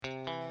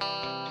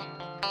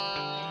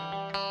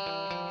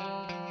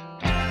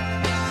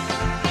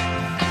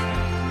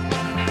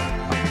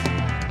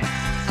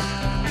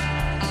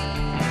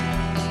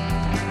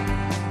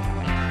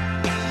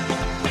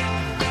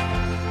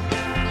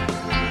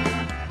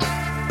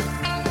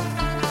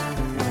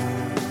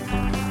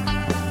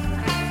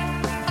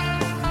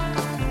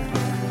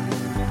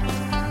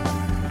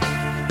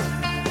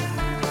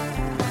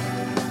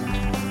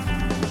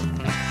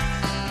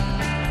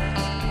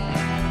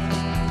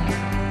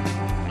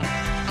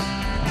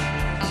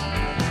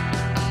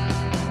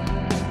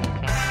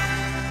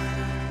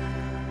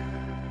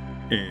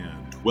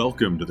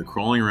Welcome to the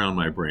Crawling Around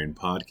My Brain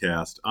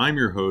podcast. I'm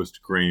your host,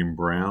 Graeme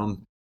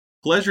Brown.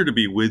 Pleasure to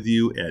be with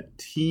you at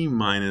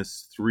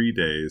T-minus 3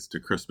 days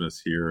to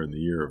Christmas here in the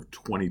year of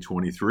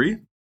 2023.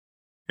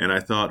 And I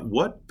thought,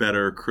 what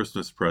better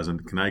Christmas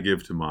present can I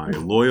give to my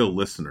loyal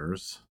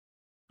listeners,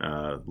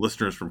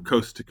 listeners from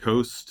coast to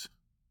coast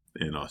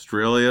in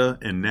Australia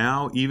and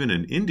now even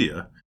in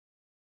India,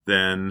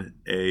 than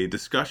a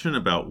discussion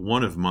about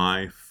one of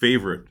my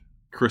favorite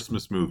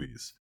Christmas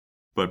movies.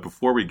 But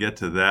before we get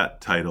to that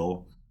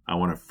title, I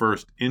want to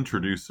first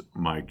introduce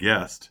my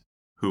guest,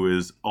 who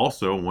is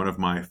also one of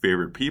my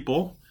favorite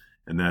people,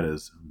 and that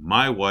is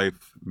my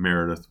wife,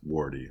 Meredith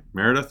Wardy.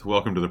 Meredith,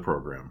 welcome to the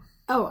program.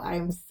 Oh,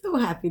 I'm so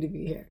happy to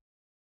be here.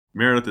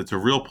 Meredith, it's a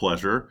real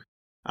pleasure.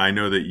 I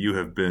know that you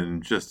have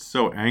been just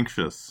so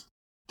anxious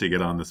to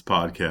get on this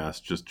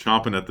podcast, just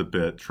chomping at the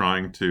bit,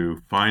 trying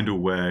to find a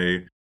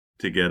way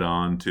to get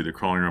on to the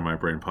Crawling Around My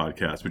Brain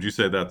podcast. Would you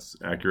say that's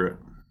accurate?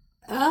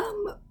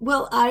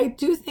 Well, I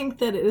do think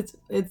that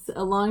it's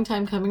a long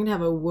time coming to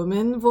have a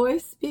woman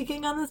voice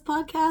speaking on this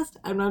podcast.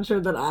 I'm not sure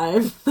that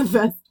I'm the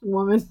best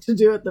woman to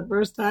do it the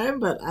first time,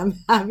 but I'm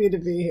happy to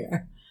be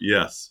here.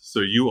 Yes. So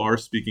you are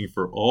speaking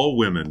for all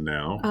women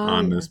now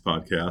on this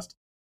podcast.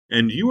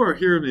 And you are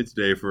here with me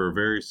today for a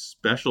very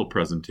special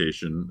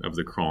presentation of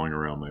the Crawling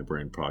Around My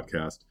Brain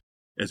podcast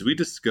as we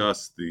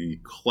discuss the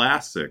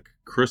classic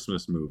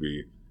Christmas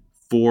movie,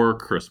 Four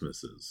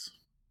Christmases.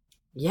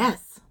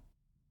 Yes.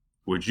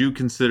 Would you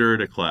consider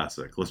it a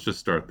classic? Let's just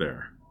start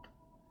there.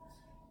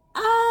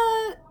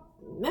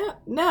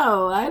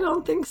 No, I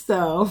don't think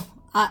so.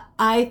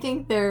 I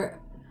think there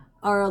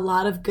are a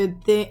lot of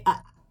good things.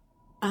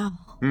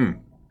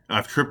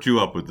 I've tripped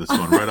you up with this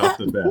one right off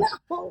the bat.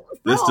 No.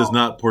 This does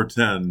not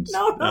portend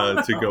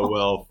No. to go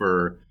well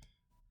for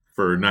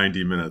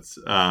 90 minutes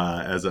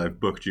as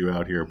I've booked you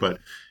out here. But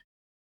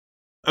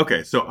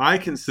okay, so I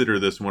consider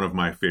this one of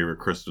my favorite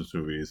Christmas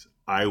movies.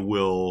 I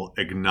will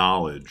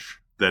acknowledge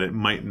that it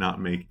might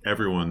not make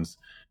everyone's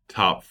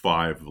top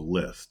 5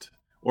 list,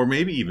 or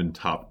maybe even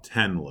top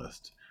 10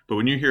 list. But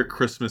when you hear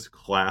Christmas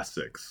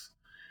classics,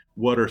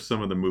 what are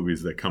some of the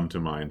movies that come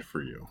to mind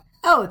for you?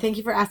 Oh, thank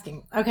you for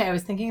asking. Okay, I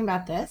was thinking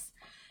about this.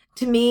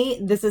 To me,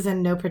 this is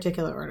in no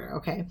particular order,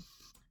 okay?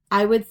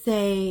 I would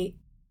say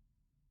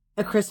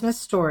A Christmas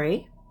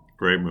Story.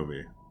 Great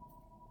movie.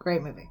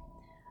 Great movie.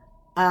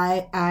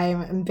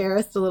 I'm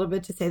embarrassed a little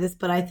bit to say this,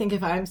 but I think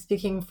if I'm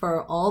speaking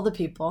for all the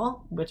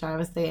people, which I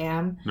obviously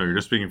am. No, you're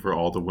just speaking for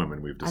all the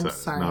women, we've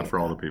decided, not for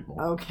all the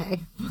people. Okay.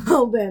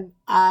 Well, then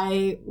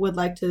I would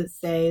like to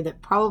say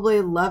that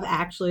probably Love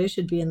Actually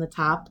should be in the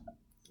top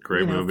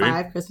Great movie.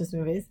 5 Christmas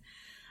movies.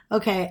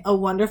 Okay. A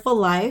Wonderful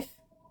Life.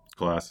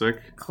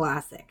 Classic.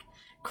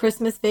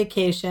 Christmas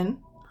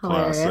Vacation.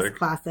 Hilarious.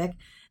 Classic.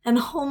 And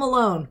Home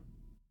Alone.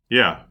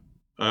 Yeah.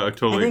 I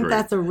totally agree. I think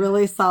that's a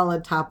really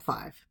solid top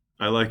 5.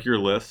 I like your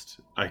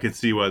list. I could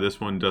see why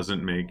this one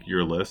doesn't make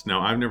your list.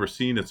 Now, I've never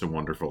seen It's a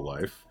Wonderful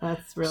Life.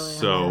 That's really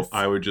So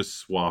I would just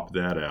swap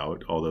that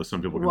out, although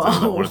some people consider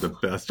that one of the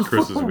best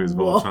Christmas movies of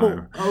all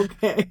time.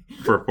 Okay.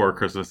 For Four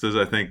Christmases,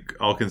 I think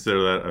I'll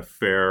consider that a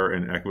fair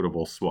and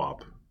equitable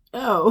swap.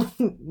 Oh,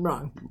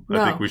 wrong.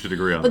 I think we should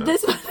agree on that. But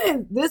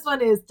this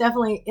one is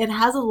definitely, it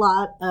has a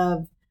lot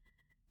of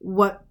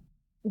what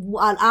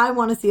I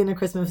want to see in a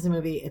Christmas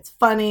movie. It's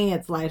funny,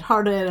 it's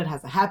lighthearted, it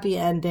has a happy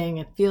ending,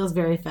 it feels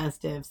very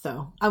festive.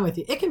 So I'm with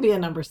you. It can be a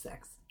number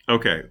 6.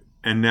 Okay.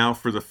 And now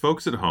for the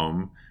folks at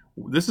home,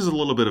 this is a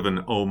little bit of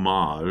an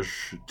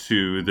homage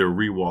to the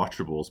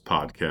Rewatchables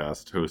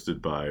podcast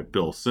hosted by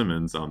Bill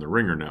Simmons on the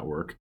Ringer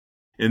Network,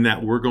 in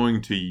that we're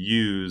going to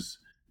use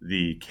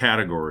the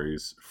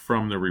categories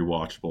from the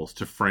Rewatchables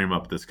to frame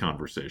up this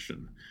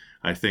conversation.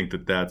 I think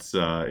that that's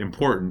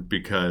important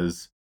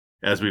because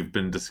as we've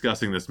been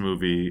discussing this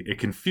movie, it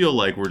can feel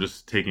like we're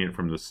just taking it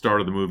from the start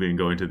of the movie and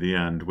going to the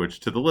end,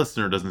 which to the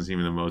listener doesn't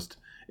seem the most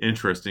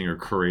interesting or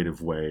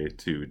creative way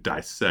to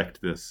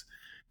dissect this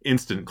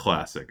instant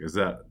classic.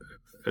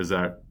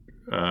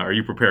 Are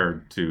you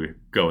prepared to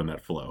go in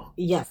that flow?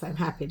 Yes, I'm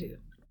happy to.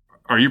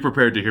 Are you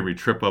prepared to hear me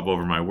trip up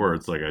over my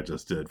words like I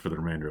just did for the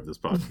remainder of this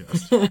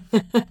podcast?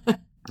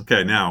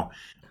 Okay, now,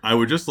 I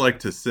would just like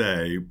to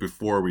say,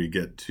 before we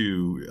get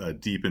too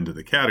deep into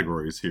the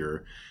categories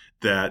here,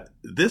 that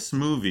this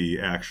movie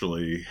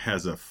actually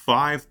has a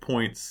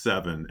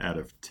 5.7 out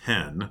of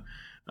 10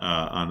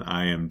 on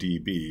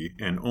IMDb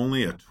and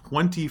only a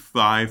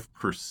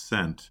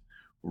 25%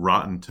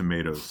 Rotten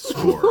Tomatoes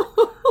score.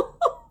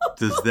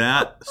 Does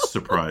that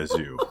surprise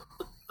you?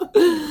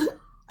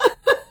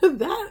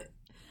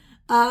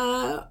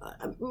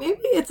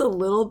 Maybe it's a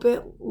little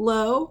bit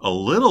low. A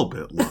little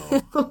bit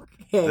low.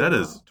 Okay. That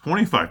is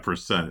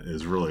 25%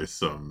 is really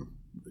some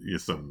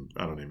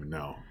I don't even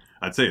know.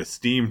 I'd say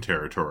esteemed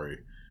territory.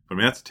 I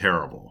mean, that's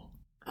terrible.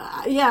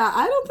 Yeah,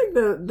 I don't think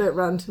that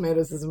Rotten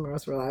Tomatoes is the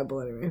most reliable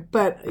anyway.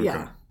 But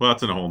yeah. Okay. Well,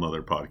 that's in a whole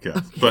nother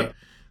podcast. Okay. But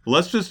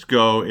let's just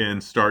go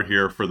and start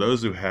here. For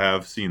those who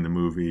have seen the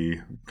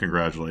movie,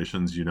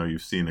 congratulations. You know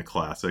you've seen a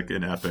classic,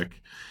 an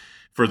epic.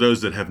 For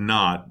those that have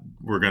not,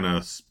 we're going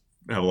to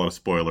have a lot of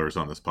spoilers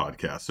on this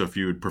podcast. So if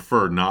you would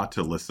prefer not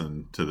to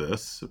listen to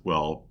this,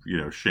 well,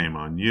 shame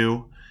on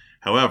you.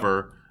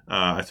 However,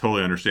 it's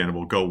totally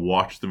understandable. Go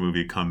watch the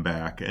movie, come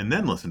back, and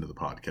then listen to the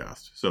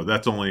podcast. So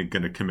that's only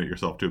going to commit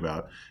yourself to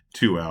about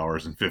 2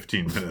 hours and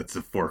 15 minutes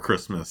of Four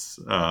Christmases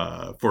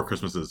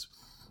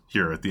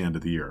here at the end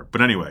of the year.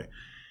 But anyway,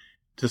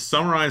 to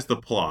summarize the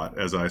plot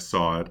as I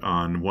saw it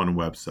on one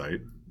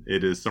website,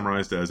 it is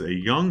summarized as a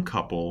young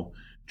couple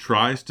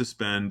tries to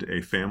spend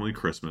a family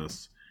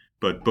Christmas,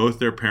 but both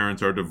their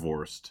parents are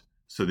divorced.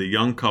 So the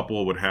young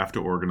couple would have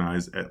to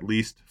organize at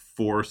least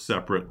 4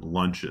 separate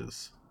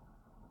lunches.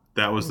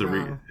 That was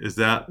the is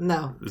that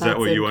no? Is that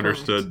what you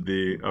understood?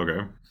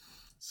 Okay.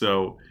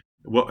 So,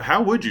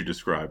 how would you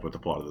describe what the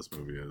plot of this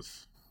movie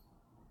is?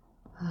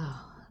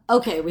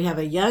 Okay, we have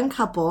a young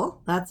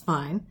couple. That's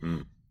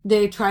fine.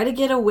 They try to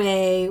get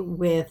away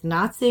with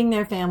not seeing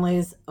their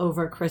families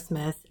over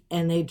Christmas,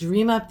 and they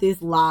dream up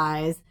these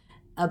lies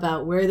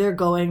about where they're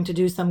going to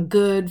do some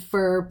good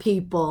for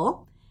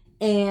people.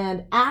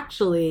 And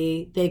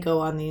actually, they go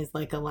on these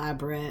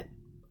elaborate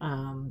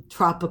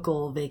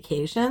tropical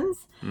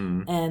vacations.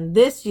 And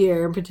this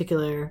year in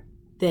particular,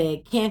 they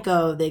can't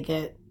go. They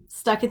get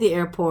stuck at the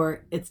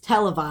airport. It's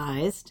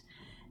televised.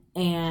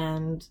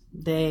 And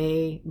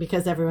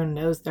because everyone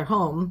knows they're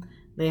home,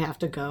 they have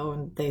to go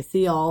and they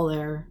see all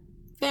their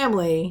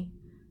family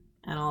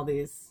and all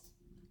these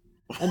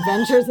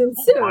adventures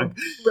ensue.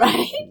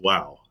 Right?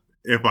 Wow.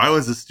 If I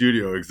was a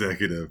studio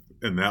executive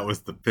and that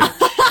was the pitch,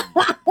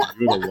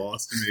 you would have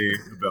lost me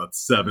about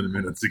 7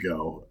 minutes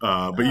ago.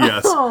 But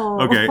yes,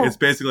 okay. It's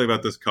basically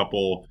about this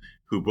couple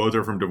who both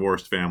are from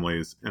divorced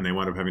families, and they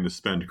wind up having to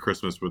spend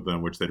Christmas with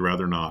them, which they'd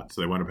rather not.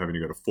 So they wind up having to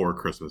go to 4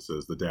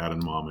 Christmases, the dad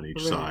and mom on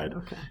each side,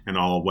 and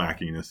all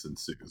wackiness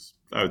ensues.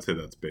 I would say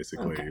that's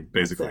basically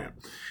it.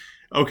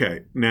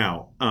 Okay,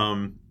 now,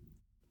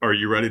 are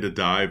you ready to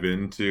dive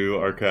into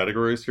our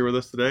categories here with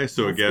us today?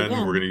 So we're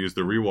going to use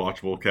the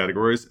rewatchable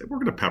categories. We're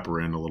going to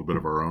pepper in a little bit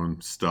of our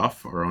own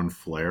stuff, our own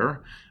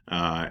flair.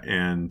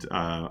 And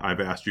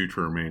I've asked you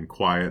to remain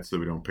quiet so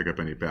we don't pick up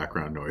any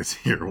background noise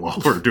here while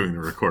we're doing the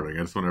recording.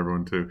 I just want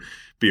everyone to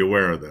be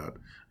aware of that.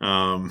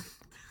 I'm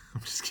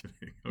just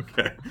kidding.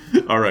 Okay.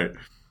 All right.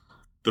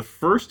 The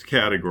first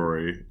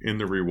category in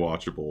the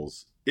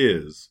rewatchables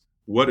is,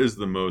 what is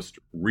the most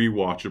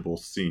rewatchable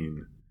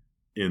scene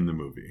in the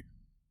movie?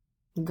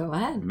 Go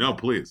ahead. No,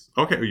 please.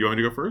 Okay, you want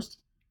me to go first?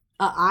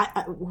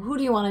 Who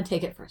do you want to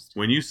take it first?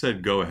 When you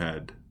said go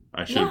ahead,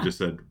 I should have just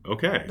said,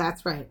 okay.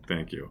 That's right.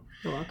 Thank you.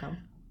 You're welcome.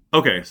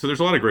 Okay, so there's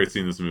a lot of great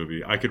scenes in this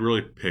movie. I could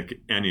really pick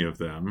any of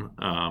them.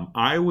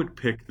 I would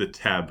pick the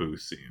taboo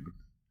scene.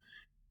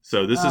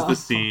 So this is the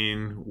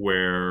scene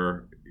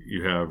where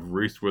you have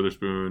Reese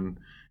Witherspoon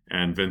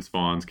and Vince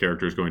Vaughn's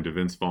characters going to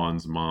Vince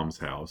Vaughn's mom's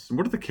house. And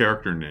what are the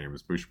character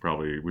names? We should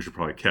probably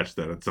catch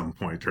that at some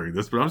point during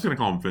this. But I'm just going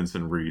to call them Vince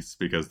and Reese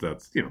because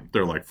that's,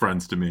 they're like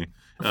friends to me.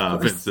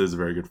 Vince is a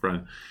very good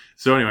friend.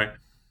 So anyway,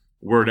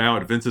 we're now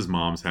at Vince's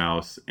mom's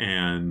house,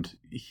 and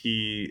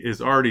he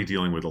is already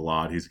dealing with a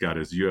lot. He's got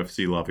his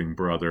UFC-loving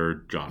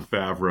brother, Jon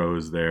Favreau,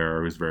 is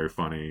there, who's very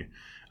funny.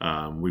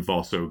 We've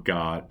also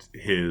got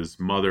his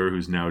mother,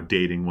 who's now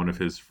dating one of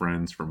his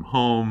friends from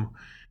home.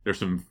 There's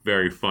some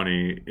very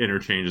funny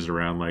interchanges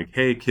around like,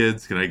 hey,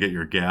 kids, can I get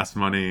your gas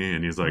money?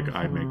 And he's like,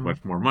 I make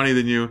much more money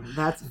than you.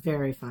 That's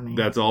very funny.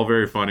 That's all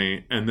very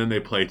funny. And then they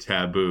play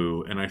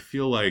Taboo. And I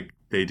feel like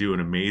they do an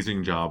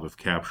amazing job of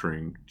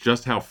capturing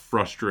just how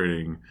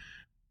frustrating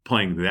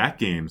playing that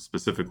game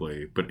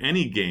specifically, but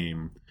any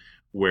game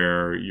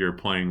where you're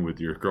playing with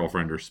your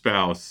girlfriend or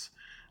spouse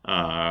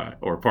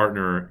or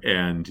partner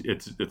and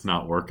it's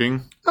not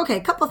working. Okay,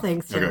 a couple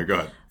things here. Okay, go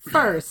ahead.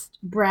 First,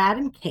 Brad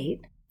and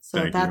Kate.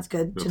 So that's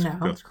good to know.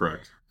 That's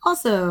correct.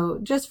 Also,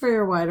 just for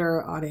your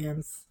wider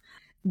audience,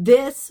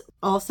 this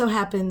also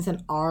happens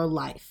in our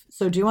life.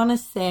 So do you want to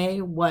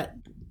say what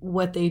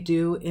they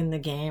do in the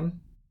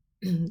game?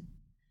 They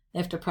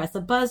have to press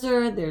a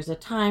buzzer. There's a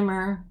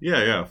timer.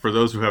 Yeah. For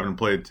those who haven't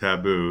played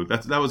Taboo,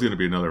 that was going to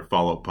be another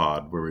follow-up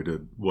pod where we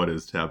did What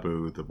is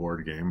Taboo, the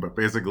board game. But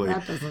basically,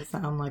 that doesn't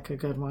sound like a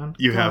good one.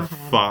 You have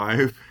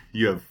 5.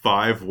 You have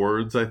 5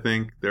 words. I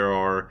think there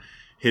are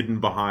hidden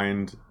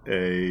behind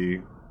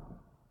a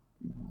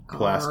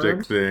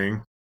plastic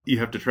thing. You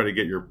have to try to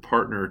get your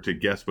partner to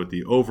guess what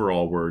the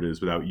overall word is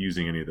without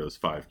using any of those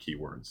 5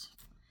 keywords.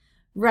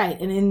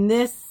 Right. And in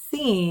this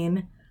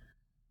scene,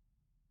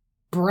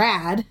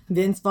 Brad,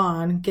 Vince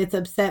Vaughn, gets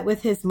upset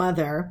with his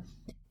mother,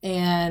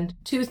 and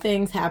 2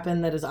 things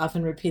happen that is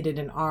often repeated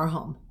in our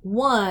home.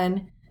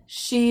 One,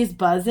 she's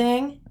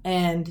buzzing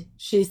and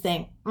she's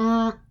saying,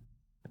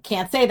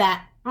 can't say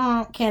that,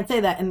 can't say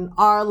that. In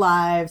our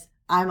lives,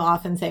 I'm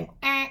often saying,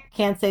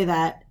 can't say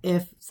that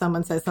if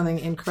someone says something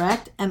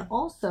incorrect. And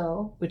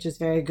also, which is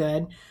very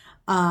good,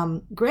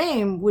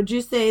 Graeme, would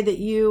you say that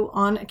you,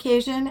 on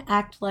occasion,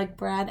 act like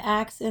Brad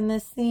acts in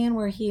this scene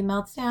where he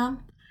melts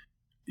down?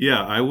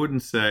 Yeah, I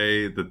wouldn't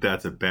say that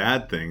that's a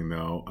bad thing,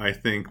 though. I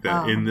think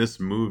that in this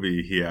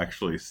movie, he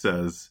actually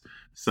says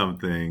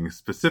something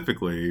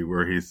specifically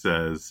where he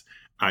says,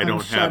 I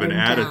don't have an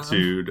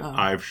attitude. Oh.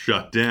 I've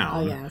shut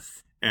down. Oh,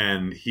 yes.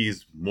 And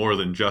he's more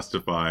than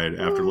justified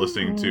after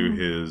listening to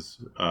his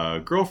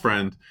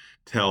girlfriend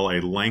tell a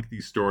lengthy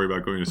story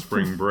about going to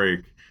spring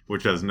break,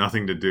 which has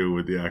nothing to do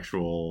with the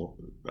actual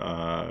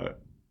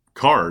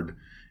card.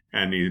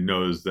 And he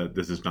knows that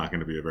this is not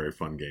going to be a very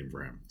fun game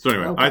for him. So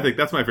anyway, I think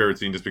that's my favorite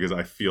scene just because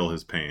I feel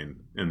his pain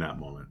in that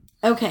moment.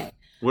 Okay.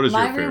 What is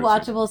my your favorite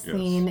rewatchable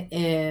scene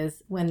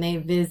is when they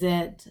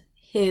visit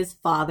his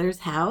father's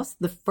house,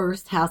 the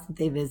first house that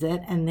they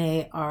visit, and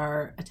they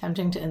are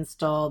attempting to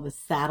install the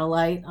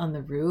satellite on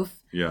the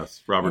roof.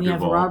 Yes, Robert and you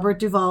Duvall. have Robert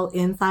Duvall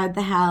inside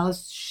the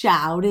house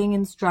shouting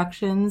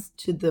instructions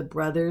to the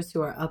brothers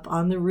who are up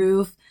on the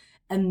roof.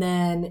 And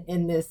then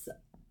in this,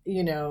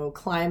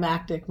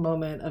 climactic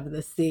moment of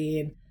the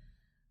scene,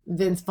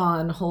 Vince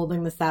Vaughn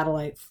holding the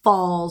satellite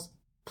falls,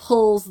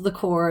 pulls the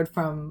cord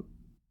from,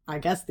 I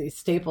guess, these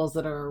staples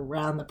that are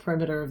around the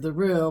perimeter of the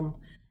room,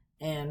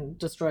 and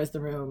destroys the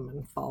room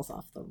and falls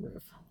off the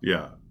roof.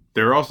 Yeah.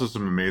 There are also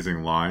some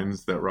amazing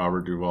lines that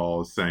Robert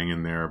Duvall is saying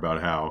in there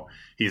about how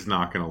he's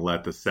not going to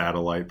let the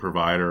satellite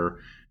provider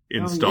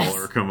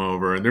installer come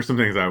over. And there's some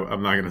things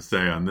I'm not going to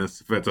say on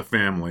this. It's a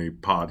family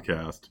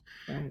podcast.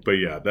 Right. But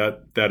yeah,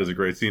 that is a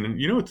great scene. And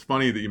it's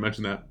funny that you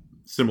mentioned that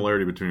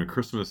similarity between A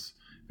Christmas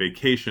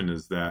Vacation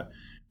is that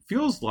it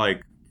feels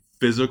like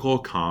physical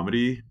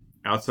comedy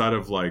outside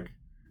of like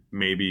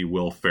maybe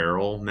Will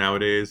Ferrell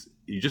nowadays.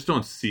 You just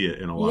don't see it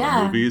in a lot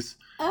of movies.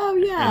 Oh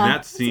yeah, and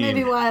that scene, that's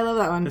maybe why I love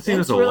that one. That scene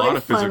has a lot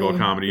of physical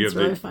comedy. You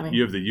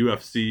have the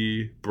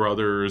UFC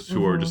brothers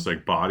who are just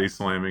like body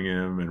slamming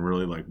him and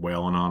really like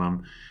wailing on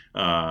him,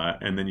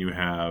 and then you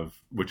have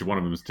one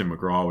of them is Tim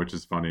McGraw, which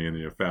is funny, and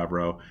then you have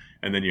Favreau,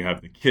 and then you have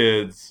the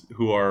kids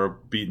who are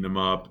beating him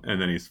up, and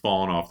then he's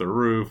falling off the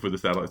roof with the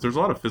satellite. There's a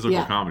lot of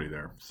physical comedy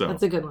there, so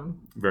that's a good one.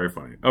 Very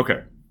funny.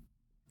 Okay,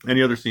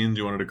 any other scenes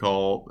you wanted to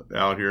call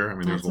out here? I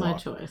mean, there's a lot.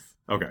 That's my choice.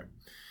 Okay.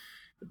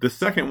 The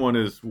second one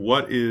is,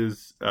 what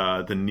is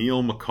the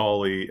Neil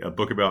Macaulay A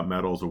Book About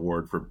Metals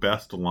Award for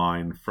Best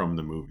Line from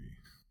the Movie?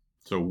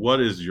 So what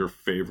is your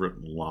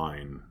favorite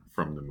line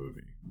from the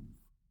movie?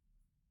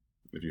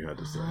 If you had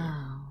to say.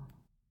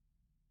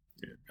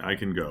 Yeah, I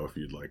can go if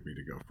you'd like me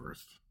to go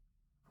first.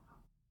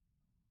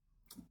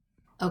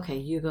 Okay,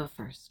 you go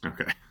first.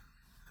 Okay.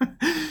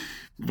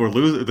 We're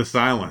losing the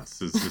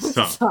silence is just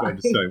tough. I'm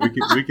just saying,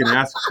 we can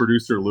ask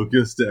producer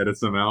Lucas to edit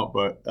some out,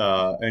 but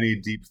any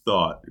deep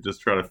thought, just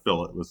try to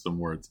fill it with some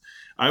words.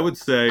 I would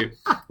say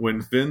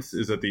when Vince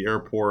is at the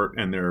airport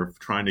and they're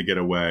trying to get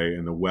away,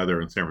 and the weather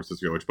in San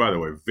Francisco, which by the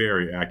way,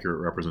 very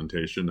accurate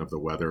representation of the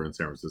weather in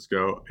San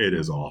Francisco. It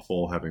is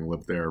awful. Having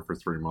lived there for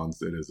 3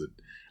 months, it is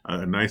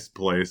a nice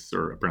place,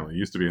 or apparently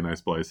used to be a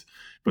nice place,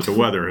 but the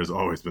weather has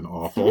always been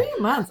awful. 3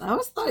 months. I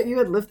always thought you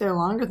had lived there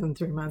longer than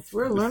 3 months.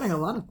 We're learning a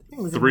lot of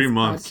things. 3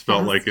 months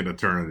felt like an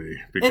eternity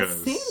because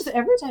it seems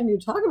every time you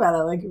talk about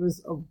it like it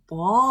was a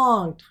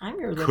long time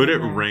you were living could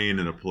it there. rain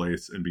in a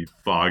place and be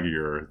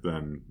foggier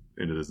than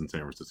it is in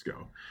San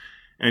Francisco?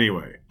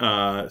 Anyway,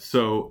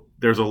 so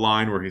there's a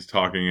line where he's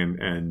talking,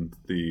 and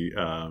the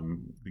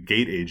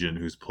gate agent,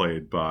 who's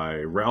played by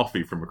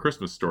Ralphie from A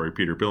Christmas Story,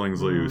 Peter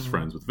Billingsley, who's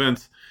friends with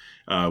Vince,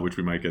 which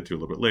we might get to a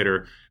little bit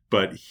later.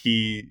 But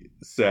he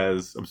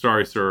says, "I'm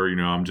sorry, sir.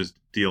 I'm just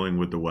dealing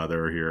with the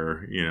weather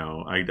here.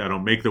 I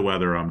don't make the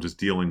weather. I'm just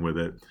dealing with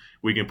it.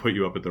 We can put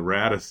you up at the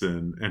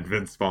Radisson." And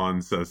Vince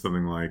Vaughn says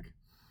something like,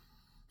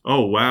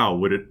 "Oh, wow.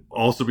 Would it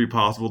also be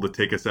possible to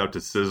take us out to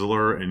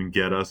Sizzler and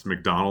get us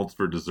McDonald's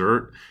for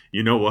dessert?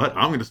 You know what?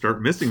 I'm going to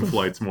start missing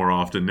flights more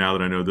often now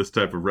that I know this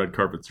type of red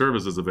carpet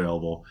service is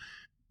available."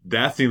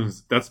 That's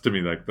to me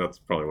like that's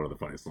probably one of the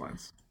funniest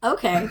lines.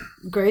 Okay,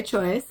 great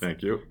choice.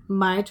 Thank you.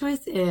 My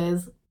choice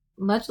is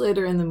much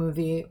later in the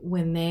movie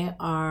when they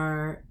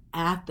are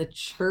at the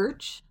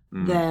church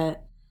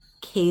that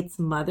Kate's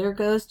mother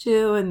goes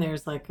to, and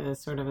there's like a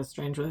sort of a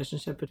strange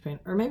relationship between,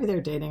 or maybe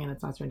they're dating and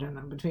it's not strange,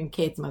 between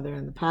Kate's mother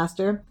and the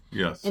pastor.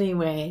 Yes.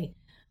 Anyway,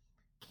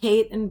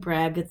 Kate and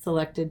Brad get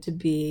selected to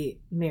be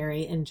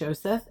Mary and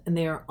Joseph, and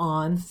they are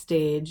on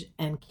stage,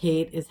 and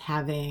Kate is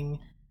having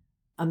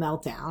a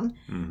meltdown,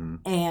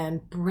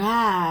 and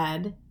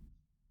Brad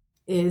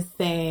is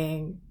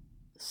saying,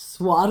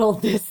 "Swaddle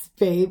this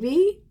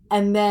baby,"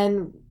 and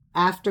then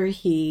after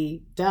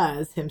he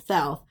does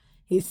himself,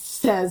 he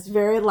says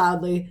very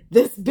loudly,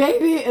 "This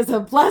baby is a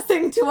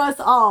blessing to us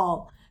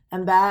all."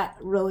 And that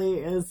really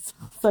is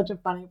such a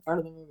funny part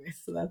of the movie.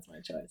 So that's my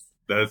choice.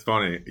 That's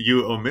funny.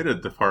 You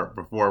omitted the part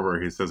before where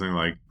he says something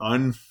like,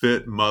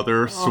 "Unfit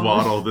mother,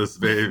 swaddle this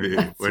baby,"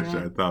 which right.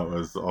 I thought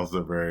was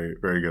also very,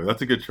 very good.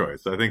 That's a good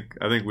choice. I think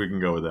we can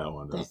go with that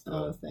one. Thanks.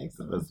 That's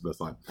the best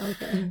line.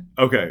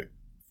 Okay.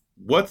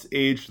 What's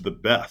aged the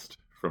best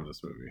from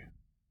this movie?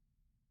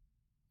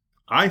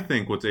 I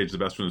think what's aged the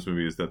best from this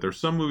movie is that there's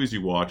some movies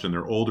you watch and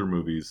they're older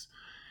movies,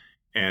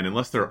 and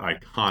unless they're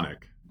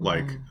iconic,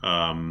 like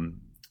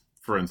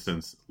for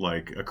instance,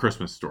 like A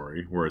Christmas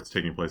Story, where it's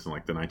taking place in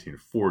like the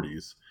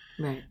 1940s.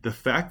 Right. The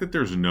fact that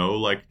there's no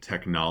like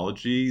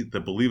technology,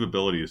 the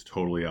believability is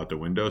totally out the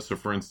window. So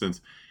for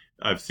instance,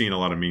 I've seen a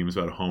lot of memes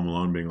about Home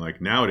Alone being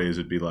like, nowadays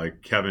it'd be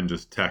like Kevin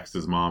just texts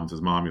his mom and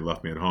says, "Mom, you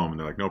left me at home," and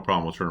they're like, "No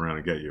problem, we'll turn around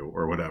and get you,"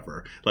 or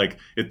whatever. Like,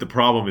 the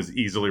problem is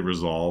easily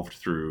resolved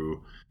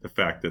through the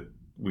fact that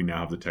we now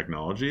have the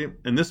technology.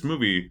 In this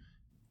movie,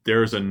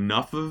 there's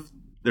enough of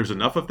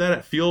that.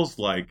 It feels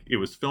like it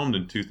was filmed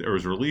or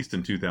was released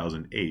in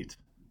 2008,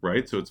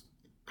 right? So it's a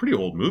pretty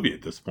old movie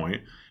at this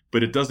point,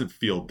 but it doesn't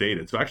feel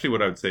dated. So actually,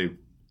 what I would say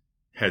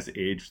has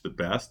aged the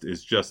best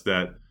is just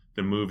that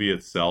the movie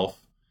itself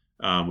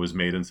was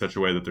made in such a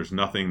way that there's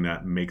nothing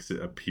that makes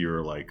it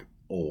appear like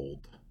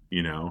old,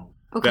 you know?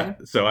 Okay.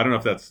 So I don't know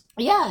if that's...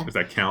 Yeah. If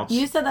that counts.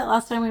 You said that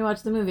last time we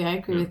watched the movie. I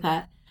agree with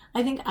that.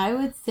 I think I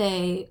would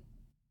say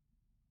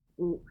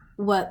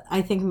what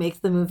I think makes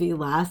the movie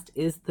last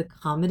is the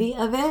comedy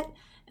of it.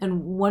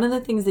 And one of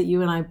the things that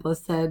you and I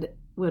both said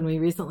when we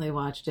recently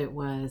watched it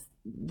was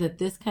that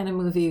this kind of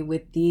movie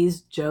with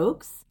these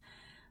jokes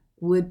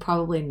would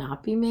probably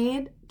not be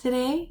made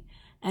today.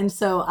 And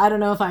so I don't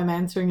know if I'm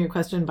answering your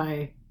question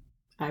by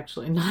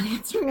actually not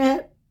answering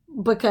it,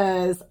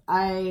 because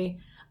I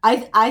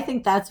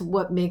think that's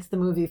what makes the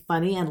movie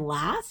funny and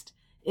last,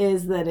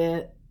 is that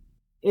it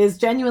is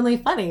genuinely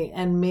funny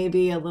and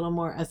maybe a little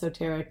more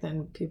esoteric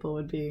than people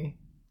would be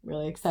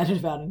really excited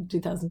about in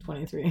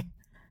 2023.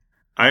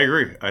 I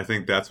agree. I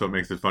think that's what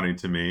makes it funny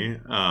to me.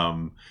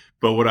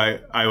 But what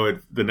I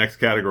would, the next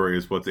category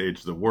is what's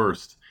aged the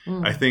worst.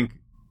 I think,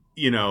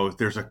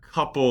 there's a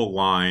couple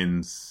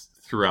lines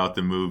throughout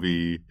the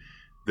movie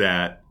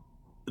that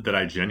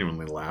I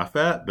genuinely laugh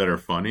at, that are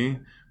funny,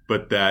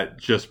 but that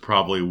just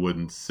probably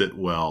wouldn't sit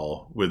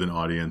well with an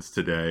audience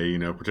today.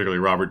 Particularly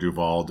Robert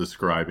Duvall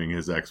describing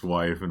his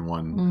ex-wife in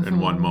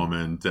one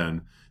moment,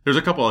 and there's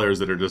a couple others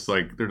that are just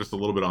like, they're just a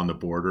little bit on the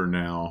border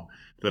now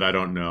that I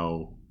don't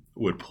know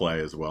would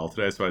play as well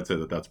today. So I'd say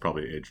that that's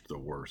probably aged the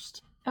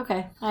worst.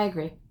 Okay, I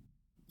agree.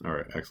 All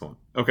right, excellent.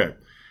 Okay.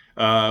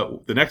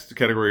 The next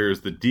category here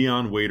is the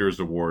Dion Waiters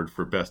Award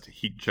for Best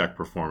Heat Check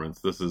Performance.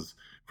 This is,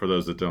 for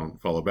those that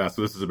don't follow bass,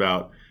 so this is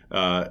about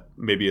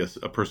maybe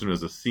a person who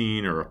has a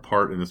scene or a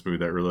part in this movie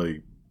that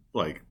really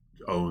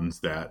owns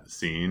that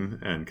scene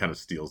and kind of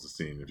steals the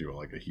scene, if you will,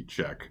 like a heat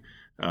check.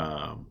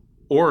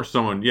 Or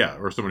someone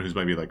who's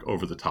maybe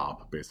over the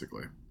top,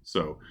 basically.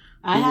 So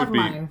I have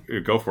mine.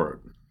 Go for it.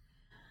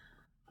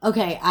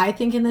 Okay, I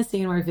think in the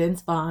scene where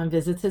Vince Vaughn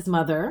visits his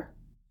mother,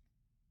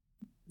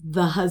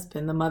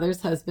 the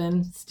mother's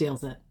husband,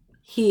 steals it.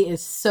 He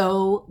is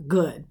so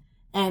good.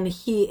 And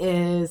he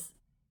is,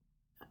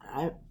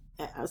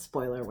 a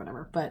spoiler or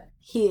whatever, but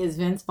he is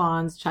Vince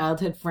Vaughn's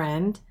childhood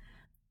friend.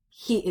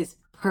 He is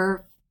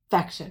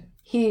perfection.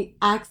 He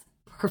acts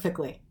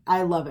perfectly.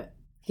 I love it.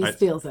 He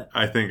steals it.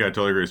 I think I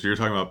totally agree. So you're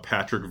talking about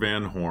Patrick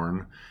Van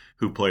Horn,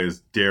 who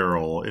plays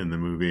Daryl in the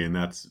movie, and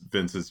that's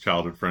Vince's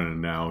childhood friend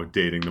and now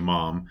dating the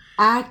mom.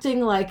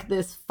 Acting like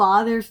this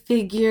father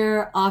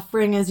figure,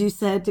 offering, as you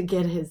said, to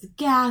get his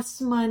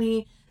gas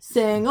money,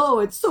 saying, "Oh,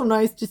 it's so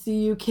nice to see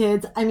you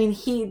kids." I mean,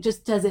 he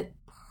just does it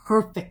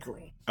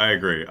perfectly. I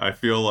agree. I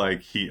feel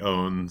like he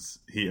owns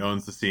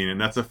the scene, and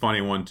that's a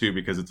funny one too,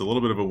 because it's a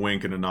little bit of a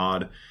wink and a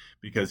nod,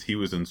 because he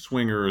was in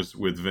Swingers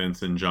with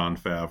Vince and Jon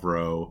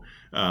Favreau,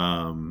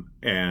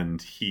 and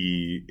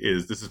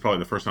this is probably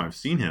the first time I've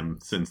seen him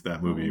since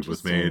that movie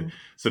was made.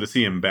 So to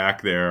see him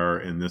back there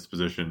in this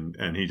position,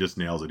 and he just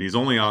nails it. He's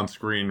only on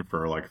screen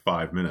for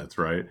 5 minutes,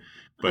 right?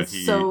 But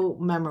it's so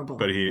memorable.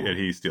 But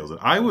he steals it.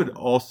 I would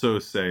also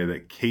say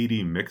that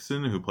Katie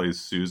Mixon, who plays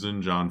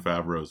Susan, Jon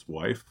Favreau's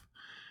wife,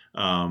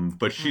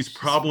 but she's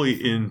probably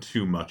in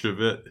too much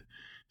of it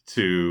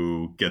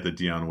to get the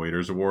Dion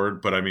Waiters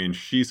Award. But I mean,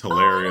 she's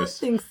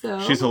hilarious. I don't think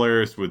so. She's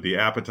hilarious with the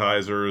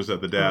appetizers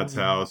at the dad's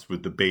house,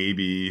 with the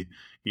baby,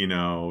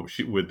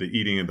 with the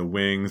eating of the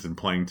wings and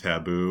playing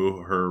Taboo,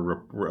 her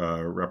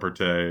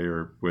repartee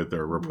or with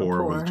her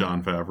rapport with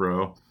Jon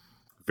Favreau.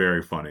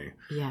 Very funny.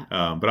 Yeah.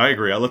 But I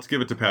agree. Let's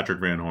give it to Patrick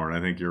Van Horn.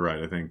 I think you're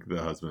right. I think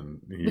the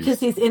husband. Because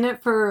he's in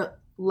it for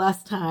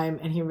less time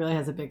and he really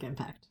has a big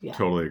impact. Yeah.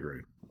 Totally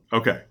agree.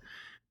 Okay.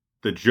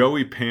 The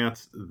Joey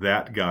Pants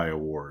That Guy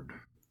Award.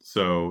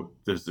 So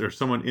there's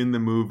someone in the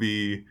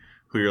movie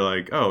who you're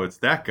like, oh, it's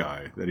that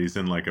guy, that he's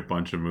in a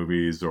bunch of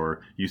movies,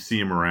 or you see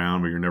him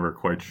around, but you're never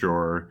quite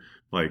sure.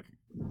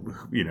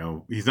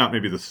 He's not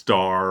maybe the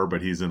star,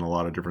 but he's in a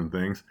lot of different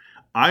things.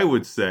 I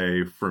would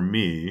say for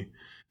me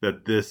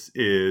that this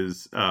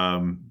is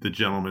the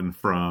gentleman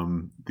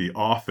from The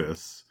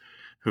Office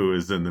who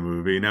is in the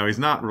movie. Now, he's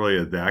not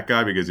really that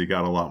guy because he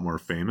got a lot more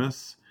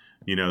famous,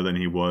 than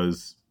he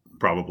was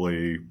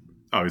probably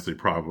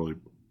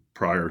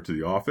prior to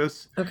The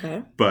Office.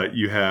 Okay. But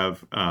you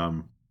have,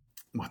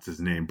 what's his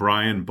name?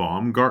 Brian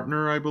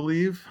Baumgartner, I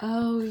believe.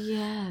 Oh,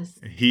 yes.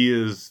 He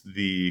is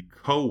the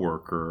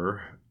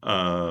coworker,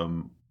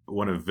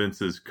 one of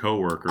Vince's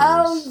coworkers.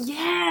 Oh,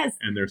 yes.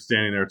 And they're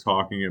standing there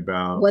talking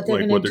about what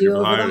they're going to do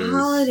over the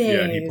holidays.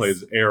 Yeah, he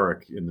plays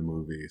Eric in the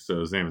movie. So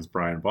his name is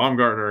Brian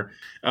Baumgartner.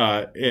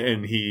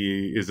 And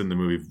he is in the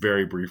movie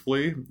very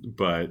briefly,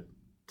 but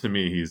to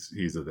me, he's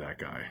that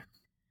guy.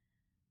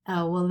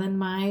 Oh, well, then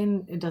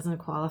mine, it doesn't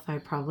qualify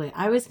probably.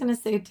 I was going to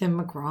say Tim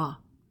McGraw.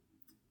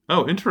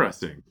 Oh,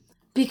 interesting.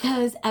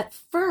 Because at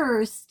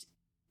first,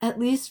 at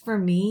least for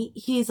me,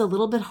 he's a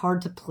little bit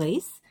hard to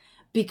place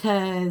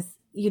because,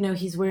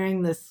 he's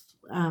wearing this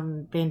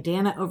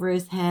bandana over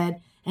his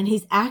head and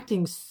he's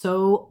acting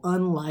so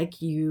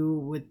unlike you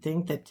would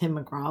think that Tim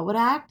McGraw would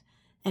act.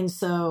 And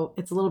so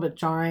it's a little bit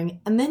jarring.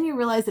 And then you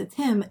realize it's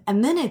him.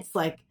 And then it's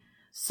like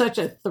such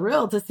a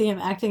thrill to see him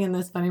acting in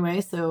this funny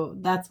way. So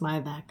that's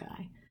that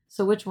guy.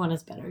 So which one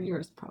is better?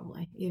 Yours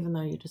probably, even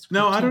though you just...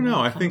 No, I don't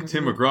know. I think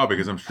Tim McGraw,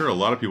 because I'm sure a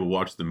lot of people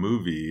watch the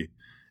movie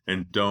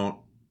and don't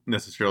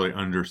necessarily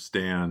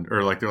understand,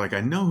 or like they're like,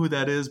 I know who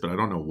that is, but I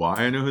don't know why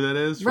I know who that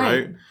is,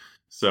 right?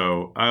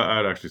 So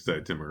I'd actually say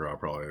Tim McGraw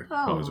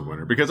probably is a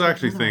winner, because I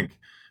actually think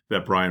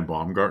that Brian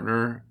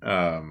Baumgartner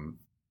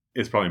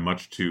is probably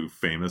much too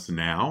famous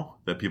now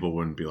that people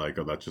wouldn't be like,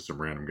 oh, that's just a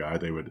random guy.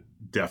 They would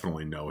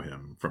definitely know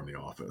him from The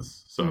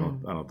Office. So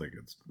I don't think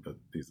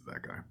he's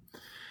that guy.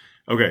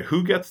 Okay,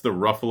 who gets the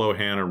Ruffalo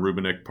Hannah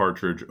Rubinick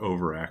Partridge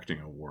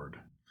overacting award?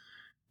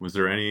 Was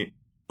there any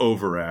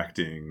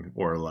overacting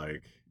or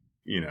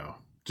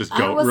just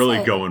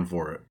going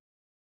for it?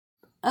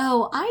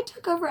 Oh, I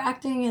took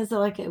overacting as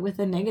with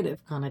a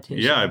negative connotation.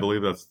 Yeah, I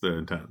believe that's the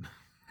intent.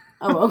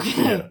 Oh,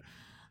 okay. Yeah.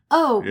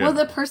 Oh, yeah. Well,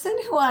 the person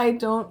who I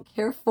don't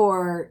care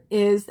for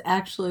is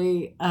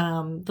actually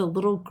the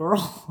little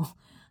girl.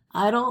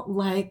 I don't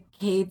like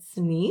Kate's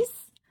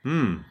niece.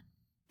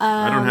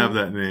 I don't have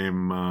that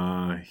name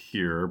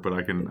here, but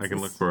I can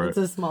look for it. It's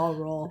a small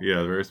role. Yeah,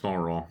 a very small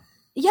role.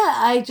 Yeah,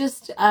 I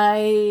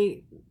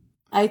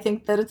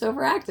think that it's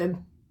overacted.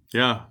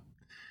 Yeah.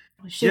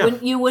 She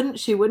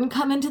wouldn't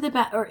come into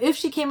the or if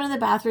she came into the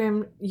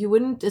bathroom, you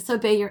wouldn't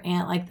disobey your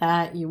aunt like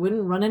that. You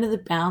wouldn't run into the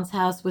bounce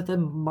house with a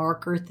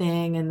marker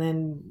thing and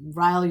then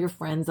rile your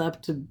friends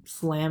up to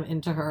slam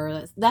into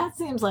her. That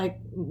seems like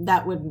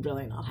that would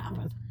really not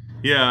happen.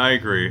 Yeah, I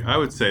agree. I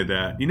would say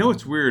that.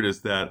 What's weird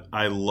is that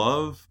I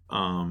love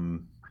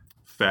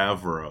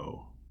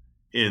Favreau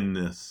in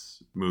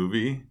this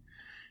movie.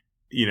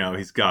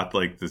 He's got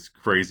this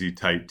crazy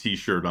tight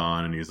t-shirt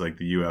on and he's the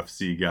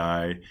UFC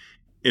guy.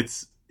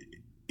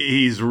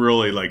 He's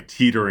really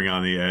teetering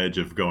on the edge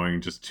of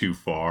going just too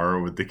far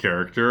with the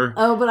character.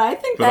 Oh, but I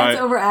think that's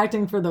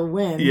overacting for the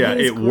win. Yeah,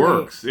 it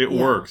works. It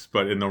works,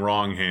 but in the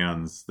wrong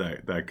hands,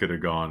 that could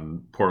have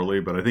gone poorly.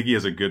 But I think he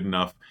has a good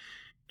enough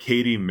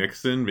Katie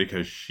Mixon,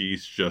 because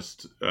she's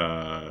just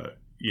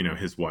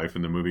his wife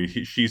in the movie.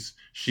 She's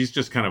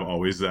just kind of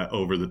always that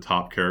over the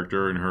top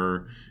character in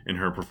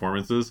her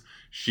performances.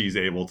 She's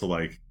able to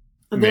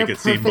make it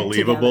seem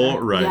believable,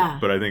 together. Right? Yeah.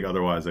 But I think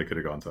otherwise they could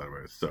have gone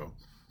sideways. So.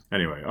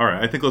 Anyway, all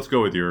right. I think let's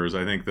go with yours.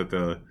 I think that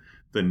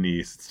the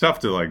niece. It's tough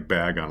to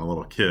back on a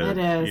little kid,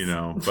 it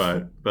is.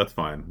 But that's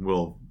fine.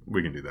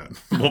 We can do that.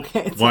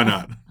 Okay, why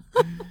not?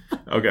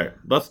 Okay,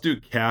 let's do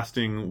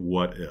casting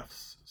what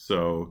ifs.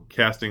 So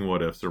casting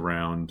what ifs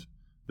around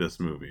this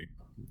movie.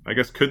 I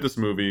guess could this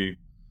movie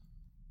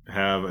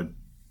have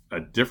a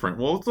different?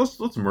 Well,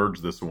 let's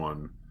merge this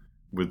one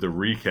with the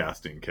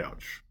recasting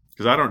couch,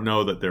 because I don't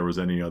know that there was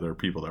any other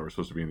people that were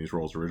supposed to be in these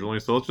roles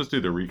originally. So let's just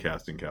do the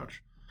recasting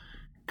couch.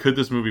 Could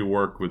this movie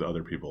work with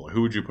other people?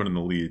 Who would you put in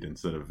the lead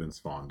instead of Vince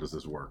Vaughn? Does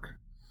this work?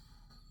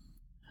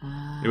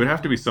 It would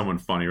have to be someone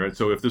funny, right?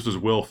 So if this was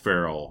Will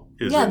Ferrell...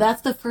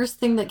 that's the first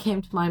thing that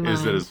came to my mind.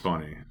 Is that as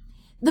funny?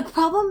 Not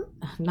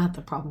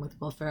the problem with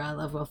Will Ferrell. I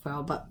love Will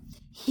Ferrell, but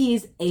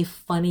he's a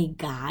funny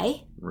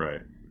guy.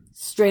 Right.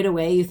 Straight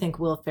away, you think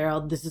Will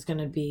Ferrell, this is going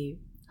to be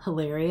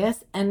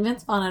hilarious. And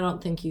Vince Vaughn, I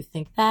don't think you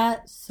think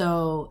that.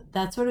 So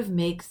that sort of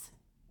makes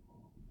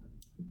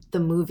the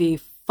movie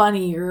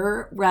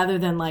funnier rather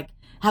than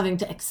having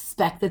to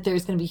expect that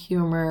there's going to be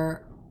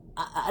humor.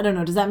 I don't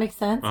know. Does that make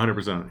sense?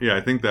 100%. Yeah,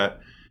 I think that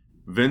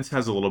Vince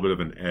has a little bit of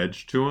an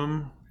edge to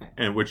him,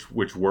 and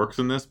which works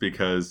in this,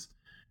 because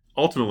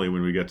ultimately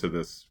when we get to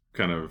this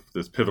kind of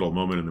this pivotal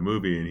moment in the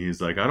movie and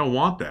he's like, I don't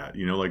want that.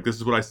 This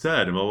is what I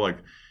said. And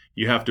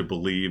you have to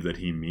believe that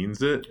he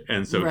means it.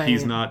 And so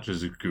He's not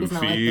just goofy. He's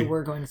not the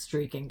we're going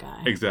streaking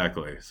guy.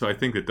 Exactly. So I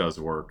think it does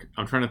work.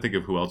 I'm trying to think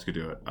of who else could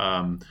do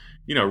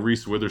it.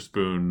 Reese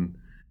Witherspoon.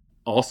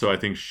 Also, I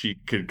think she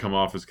could come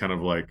off as kind of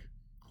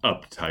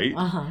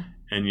uptight,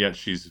 and yet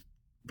she's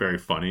very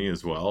funny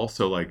as well.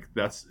 So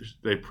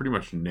they pretty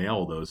much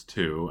nail those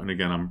two. And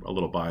again, I'm a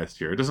little biased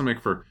here. It doesn't make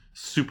for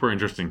super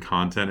interesting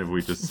content if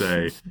we just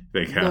say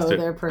they cast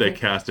they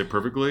cast it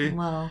perfectly.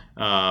 Wow.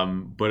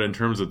 But in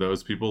terms of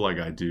those people,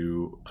 I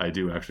do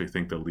actually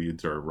think the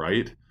leads are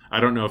right.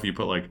 I don't know if you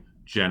put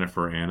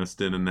Jennifer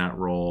Aniston in that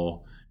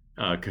role.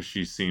 Because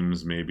she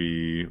seems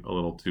maybe a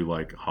little too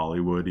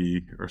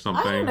Hollywoody or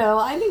something. I don't know.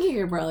 I think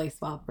you could probably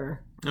swap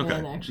her.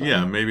 Okay. Actually.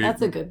 Yeah, maybe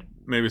that's a good.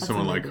 Maybe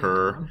someone like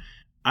her.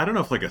 I don't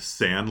know if a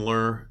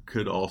Sandler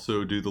could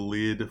also do the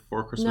lead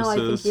for Christmases.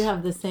 No, I think you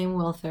have the same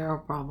Will Ferrell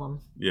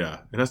problem. Yeah,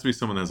 it has to be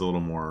someone that has a little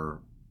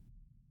more.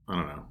 I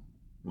don't know,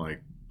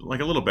 like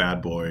a little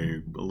bad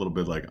boy, a little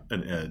bit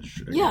an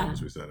edge. Again,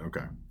 as we said.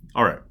 Okay.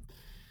 All right.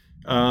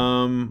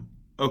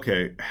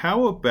 Okay.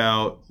 How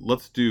about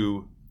let's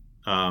do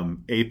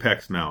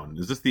Apex Mountain.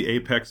 Is this the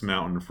Apex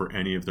Mountain for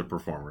any of the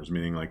performers?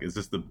 Meaning, like, is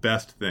this the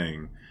best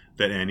thing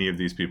that any of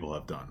these people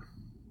have done?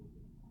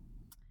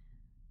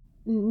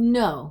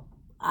 No.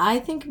 I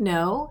think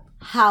no.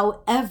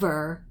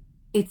 However,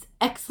 it's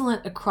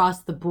excellent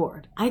across the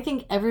board. I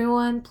think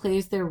everyone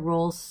plays their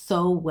role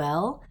so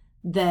well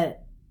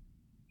that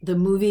the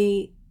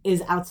movie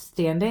is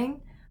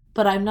outstanding,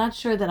 but I'm not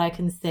sure that I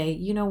can say,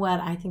 you know what,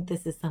 I think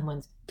this is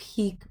someone's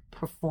peak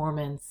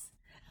performance.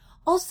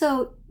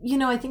 Also,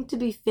 I think to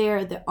be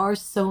fair, there are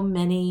so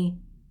many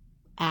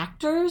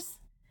actors.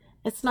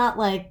 It's not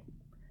like,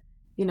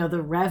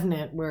 The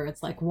Revenant where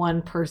it's like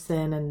one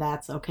person and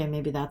that's okay,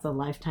 maybe that's a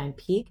lifetime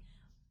peak.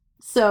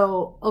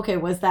 So, okay,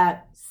 was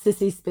that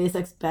Sissy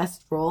Spacek's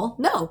best role?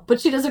 No,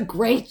 but she does a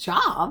great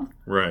job.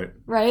 Right.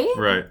 Right?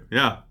 Right.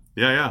 Yeah.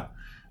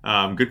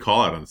 Good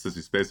call out on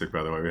Sissy Spacek,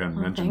 by the way. We hadn't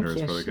mentioned her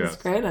as part of the cast.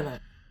 She's great in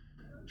it.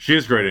 She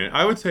is great in it.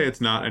 I would say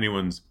it's not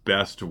anyone's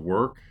best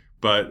work,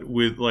 but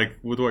with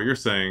what you're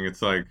saying,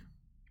 it's like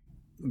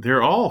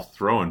they're all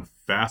throwing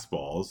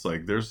fastballs.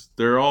 Like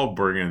they're all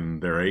bringing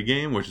their A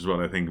game, which is what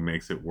I think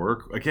makes it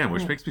work. Again,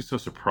 which makes me so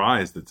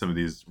surprised that some of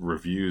these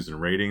reviews and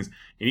ratings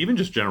and even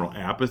just general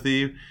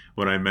apathy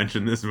when I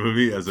mention this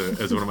movie as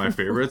one of my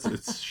favorites,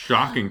 it's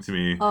shocking to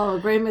me. Oh,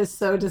 Graeme is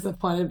so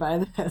disappointed by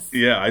this.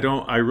 Yeah,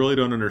 I really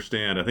don't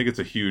understand. I think it's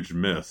a huge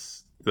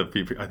miss. I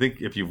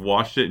think if you've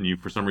watched it and you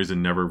for some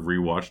reason never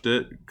rewatched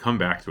it, come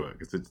back to it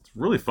because it's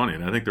really funny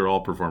and I think they're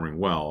all performing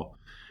well.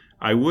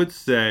 I would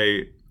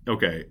say,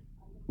 okay,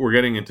 we're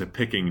getting into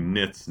picking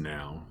nits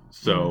now.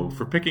 So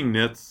for picking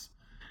nits,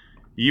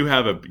 you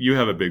have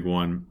a big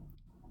one.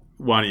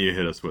 Why don't you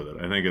hit us with it?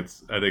 I think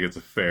it's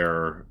a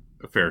fair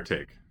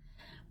take.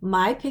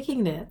 My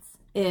picking nits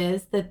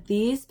is that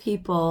these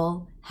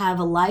people have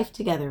a life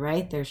together,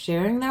 right? They're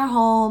sharing their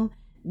home.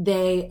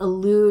 They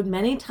allude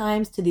many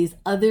times to these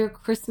other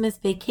Christmas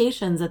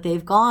vacations that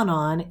they've gone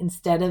on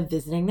instead of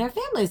visiting their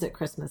families at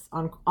Christmas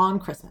on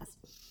Christmas.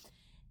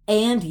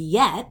 And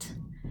yet,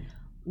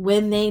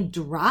 when they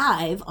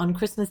drive on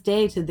Christmas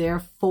Day to their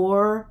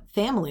 4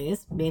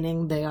 families,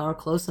 meaning they are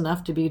close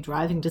enough to be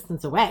driving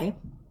distance away,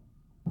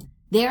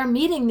 they are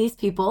meeting these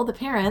people, the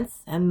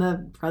parents and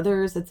the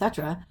brothers,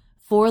 etc.,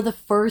 for the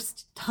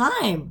first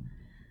time.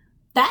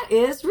 That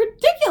is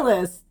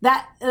ridiculous.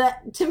 That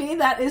to me,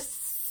 that is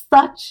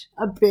such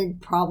a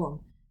big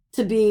problem.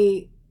 To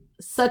be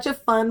such a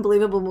fun,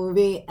 believable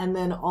movie and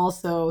then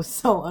also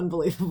so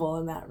unbelievable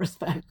in that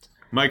respect.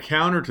 My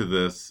counter to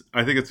this,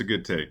 I think it's a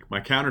good take. My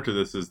counter to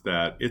this is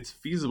that it's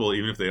feasible,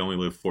 even if they only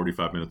live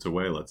 45 minutes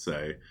away, let's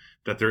say,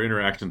 that their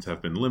interactions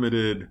have been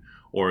limited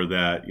or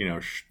that,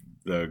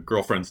 the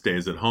girlfriend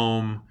stays at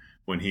home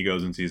when he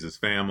goes and sees his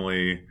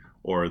family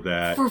or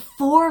that... For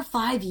 4 or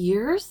 5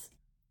 years?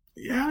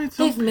 Yeah, I mean...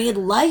 They've made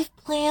life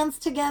plans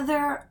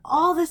together,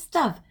 all this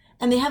stuff.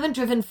 And they haven't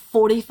driven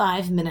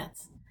 45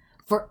 minutes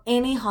for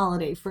any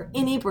holiday, for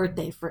any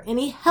birthday, for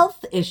any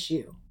health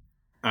issue.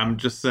 I'm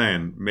just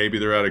saying, maybe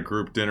they're at a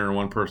group dinner and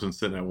one person's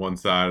sitting at one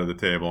side of the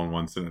table and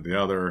one's sitting at the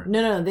other.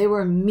 No, they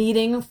were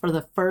meeting for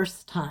the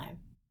first time.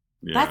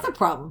 Yeah. That's a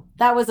problem.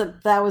 That was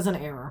an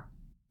error.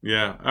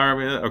 Yeah, I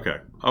mean, okay.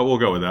 We'll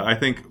go with that. I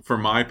think for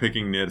my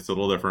picking nit, it's a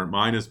little different.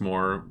 Mine is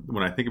more,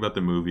 when I think about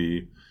the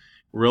movie,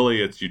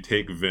 really it's you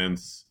take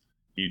Vince,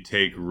 you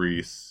take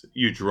Reese,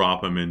 you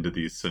drop them into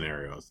these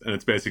scenarios. And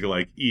it's basically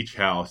like each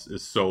house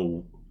is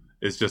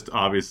just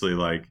obviously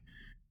like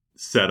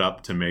set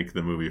up to make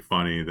the movie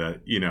funny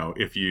that,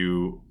 if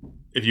you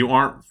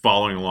aren't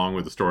following along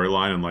with the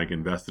storyline and like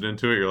invested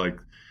into it, you're like,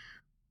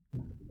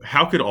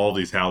 how could all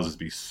these houses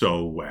be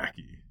so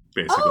wacky?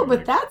 Basically. Oh,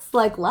 but that's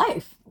like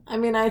life. I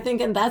mean, I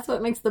think, and that's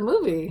what makes the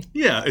movie.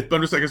 Yeah, but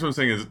I guess what I'm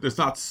saying is it's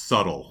not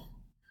subtle.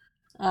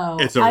 Oh,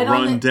 it's a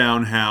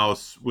run-down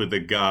house with a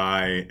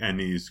guy, and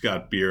he's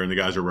got beer, and the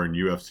guys are wearing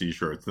UFC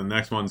shirts. The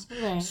next one's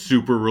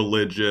super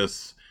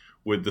religious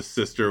with the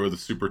sister with a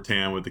super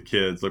tan with the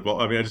kids. Like, well,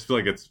 I mean, I just feel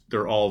like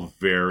they're all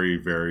very,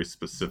 very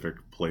specific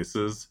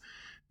places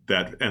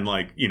that, and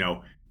like,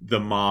 the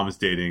mom's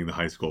dating the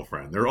high school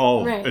friend. They're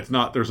all,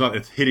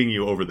 it's hitting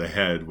you over the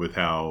head with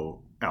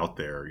how out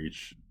there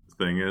each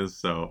thing is.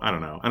 So I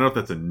don't know. I don't know if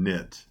that's a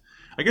nit.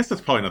 I guess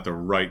that's probably not the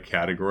right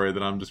category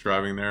that I'm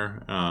describing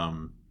there.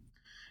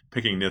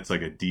 Picking nit's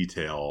like a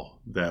detail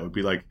that would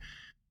be like,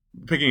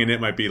 picking a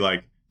nit might be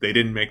like, they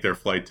didn't make their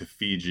flight to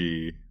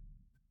Fiji,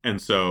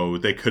 and so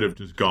they could have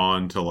just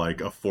gone to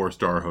like a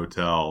 4-star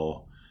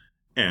hotel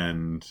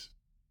and,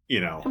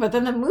 But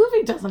then the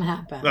movie doesn't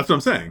happen. That's what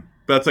I'm saying.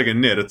 That's like a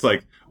nit. It's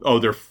like, oh,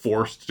 they're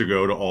forced to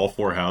go to all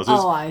 4 houses.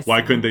 Oh, I see.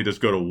 Why couldn't they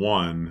just go to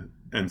one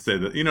and say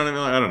that, you know what I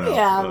mean? Like, I don't know.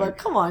 Yeah, but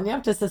come on. You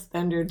have to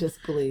suspend your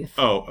disbelief.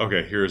 Oh,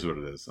 okay. Here's what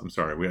it is. I'm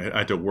sorry. I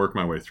had to work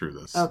my way through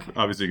this. Okay.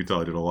 Obviously, you can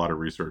tell I did a lot of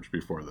research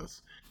before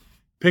this.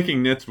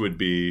 Picking nits would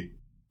be,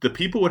 the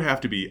people would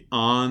have to be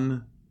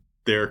on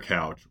their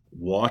couch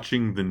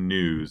watching the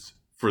news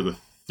for the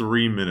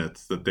 3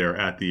 minutes that they're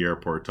at the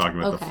airport talking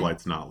about the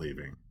flight's not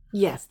leaving.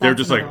 Yes. They're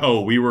just like,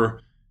 oh, we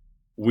were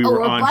we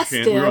were on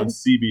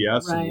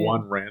CBS right. and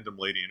one random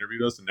lady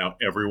interviewed us, and now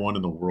everyone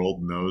in the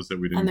world knows that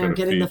we didn't. And they're go to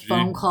getting Fiji. the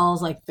phone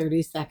calls like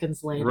 30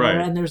 seconds later, right.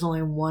 and there's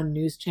only one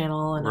news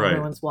channel, and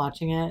everyone's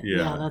watching it.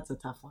 Yeah, that's a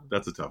tough one.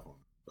 That's a tough one.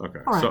 Okay,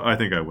 right. So I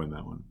think I win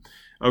that one.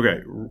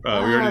 Okay,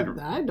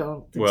 I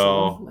don't think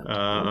so.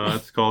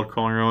 It's called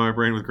Calling Around My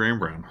Brain with Graeme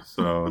Brown.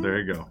 So there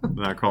you go.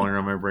 Not Calling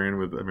Around My Brain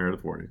with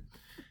Meredith Wardy.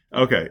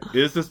 Okay,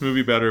 is this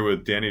movie better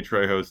with Danny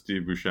Trejo,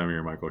 Steve Buscemi,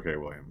 or Michael K.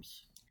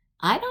 Williams?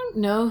 I don't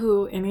know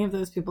who any of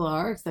those people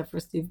are except for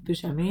Steve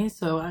Buscemi,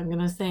 so I'm going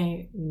to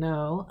say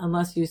no,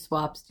 unless you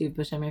swap Steve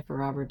Buscemi for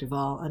Robert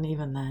Duvall, and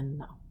even then,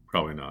 no.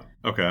 Probably not.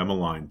 Okay, I'm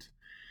aligned.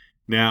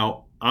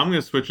 Now, I'm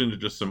going to switch into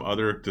just some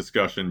other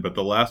discussion, but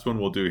the last one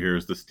we'll do here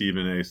is the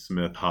Stephen A.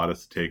 Smith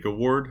Hottest Take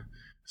Award.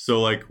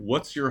 So,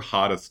 what's your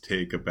hottest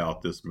take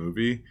about this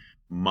movie?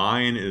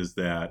 Mine is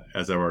that,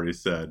 as I've already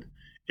said,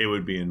 it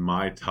would be in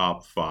my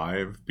top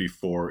 5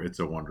 before It's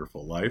a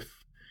Wonderful Life.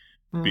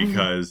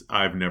 Because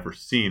I've never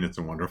seen It's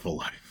a Wonderful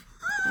Life.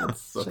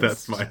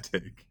 That's my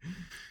take.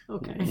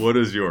 Okay. What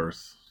is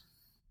yours?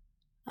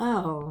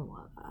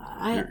 Oh,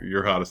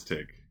 your hottest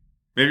take.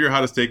 Maybe your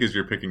hottest take is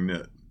you're picking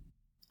Knit.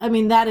 I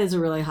mean, that is a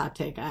really hot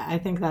take. I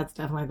think that's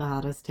definitely the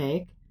hottest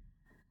take.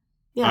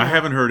 Yeah. I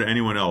haven't heard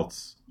anyone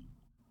else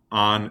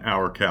on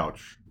our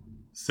couch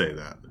say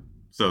that.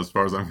 So as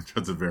far as I'm concerned,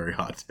 it's a very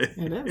hot take.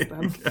 It is,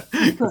 then.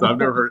 Because I've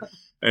never heard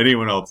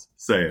anyone else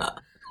say it.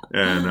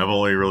 And I've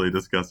only really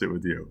discussed it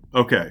with you.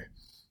 Okay.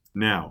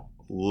 Now,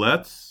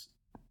 let's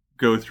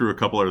go through a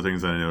couple other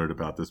things that I noted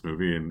about this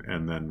movie,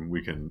 and then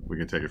we can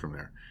take it from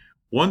there.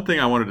 One thing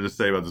I wanted to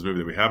say about this movie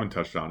that we haven't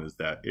touched on is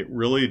that it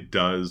really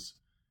does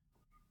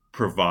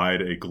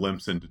provide a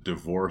glimpse into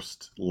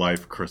divorced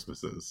life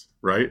Christmases,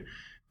 right?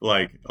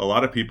 Like, a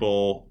lot of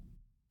people,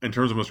 in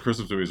terms of most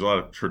Christmas movies, a lot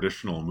of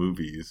traditional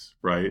movies,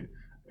 right?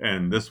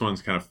 And this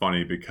one's kind of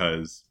funny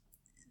because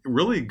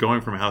really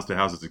going from house to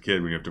house as a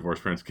kid when you have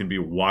divorced parents can be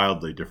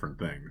wildly different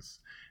things.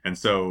 And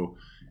so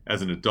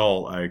as an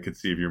adult, I could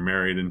see if you're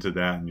married into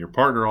that and your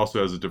partner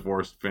also has a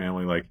divorced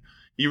family,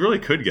 you really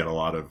could get a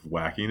lot of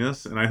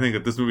wackiness. And I think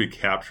that this movie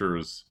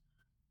captures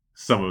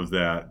some of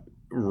that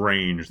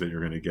range that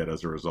you're going to get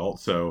as a result.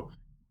 So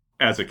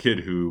as a kid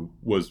who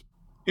was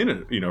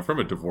from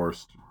a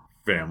divorced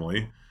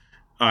family,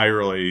 I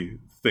really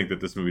think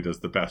that this movie does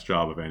the best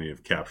job of any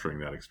of capturing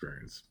that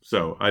experience.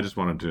 So I just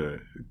wanted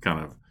to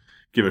kind of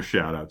give a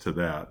shout out to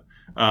that.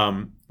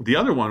 The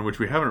other one, which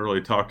we haven't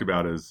really talked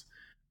about, is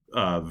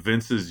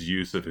Vince's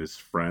use of his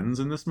friends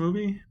in this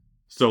movie.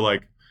 So,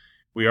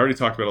 we already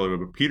talked about it a little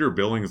bit, but Peter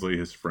Billingsley,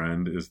 his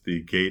friend, is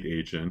the gate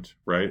agent,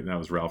 right? And that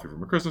was Ralphie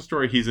from A Christmas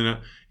Story. He's in it.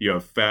 You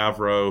have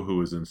Favreau, who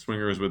was in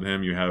Swingers with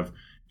him. You have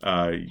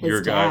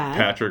your guy,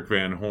 Patrick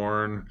Van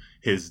Horn.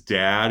 His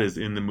dad is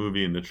in the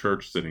movie in the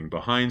church sitting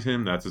behind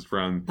him. That's his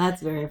friend.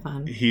 That's very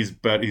fun. He's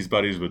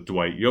buddies with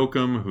Dwight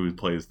Yoakam, who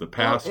plays the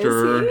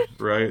pastor,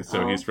 right?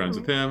 So he's friends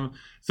with him.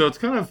 So it's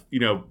kind of,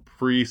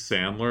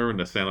 pre-Sandler, and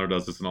Sandler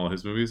does this in all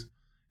his movies.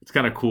 It's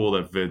kind of cool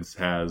that Vince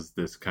has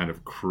this kind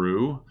of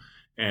crew.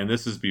 And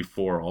this is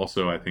before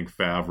also, I think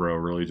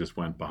Favreau really just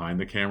went behind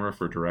the camera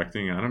for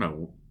directing. I don't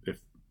know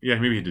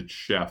maybe he did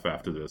Chef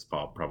after this,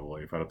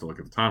 probably, if I'd have to look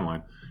at the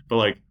timeline.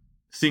 But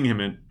seeing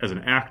him as an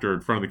actor in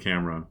front of the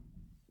camera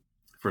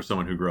for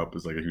someone who grew up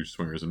as a huge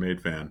Swingers and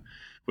Maid fan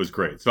was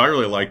great. So I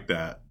really like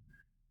that.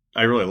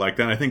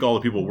 And I think all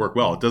the people work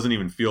well. It doesn't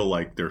even feel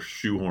like they're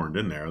shoehorned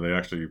in there. They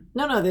actually...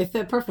 No, they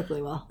fit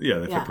perfectly well. Yeah,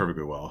 they fit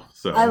perfectly well.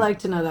 So I like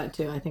to know that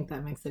too. I think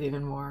that makes it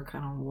even more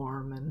kind of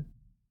warm and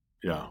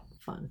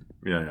fun.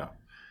 Yeah.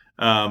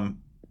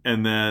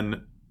 And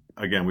then,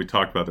 again, we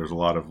talked about there's a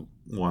lot of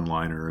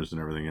one-liners and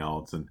everything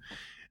else. And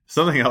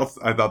something else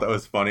I thought that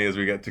was funny as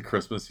we get to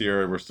Christmas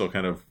here, we're still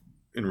kind of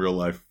in real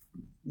life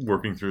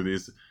working through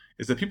these,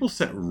 is that people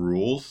set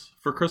rules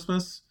for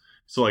Christmas.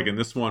 So in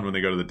this one, when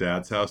they go to the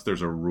dad's house,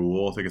 there's a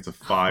rule. I think it's a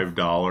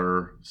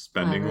 $5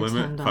 spending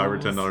limit, $5 or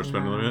 $10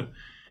 spending limit.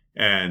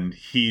 And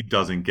he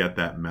doesn't get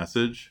that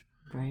message.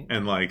 Right.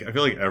 And I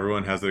feel like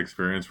everyone has that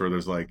experience where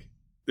there's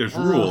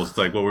rules. It's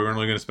well, we're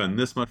only going to spend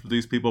this much with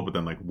these people, but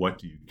then what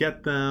do you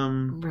get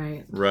them?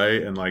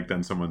 Right. And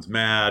then someone's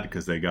mad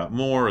because they got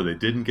more or they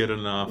didn't get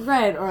enough.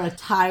 Right. Or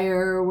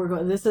attire.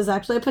 This is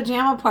actually a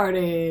pajama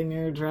party and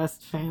you're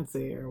dressed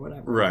fancy or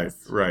whatever.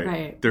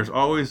 Right. There's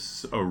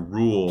always a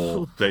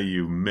rule that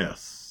you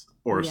miss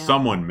or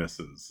someone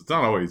misses. It's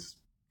not always,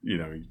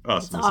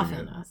 us it's missing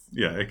often it. Us.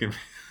 Yeah. It can,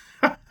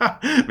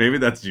 maybe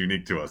that's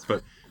unique to us,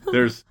 but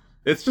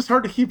it's just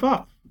hard to keep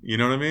up. You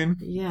know what I mean?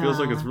 Yeah. Feels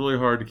like it's really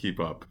hard to keep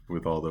up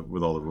with all the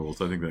rules.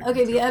 I think that.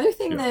 Okay, the other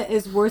thing that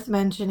is worth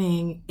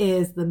mentioning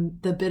is the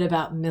bit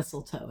about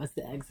mistletoe as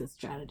the exit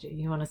strategy.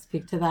 You want to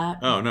speak to that?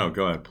 Oh, no,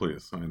 go ahead,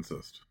 please. I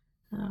insist.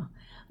 Oh.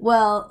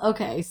 Well,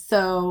 okay,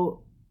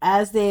 so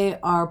as they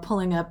are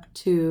pulling up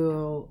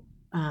to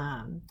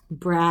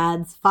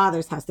Brad's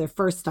father's house, their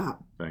first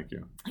stop. Thank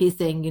you. He's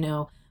saying,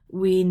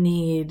 we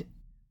need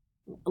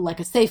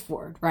a safe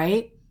word,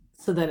 right?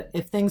 So that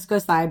if things go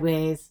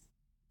sideways,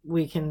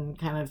 we can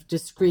kind of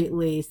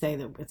discreetly say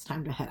that it's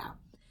time to head out.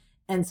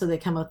 And so they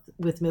come up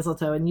with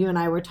mistletoe. And you and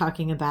I were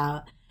talking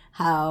about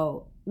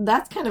how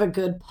that's kind of a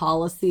good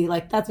policy.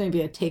 Like, that's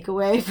maybe a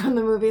takeaway from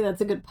the movie.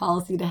 That's a good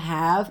policy to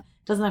have.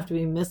 It doesn't have to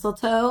be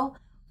mistletoe,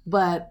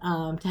 but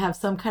to have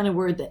some kind of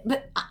word that,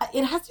 but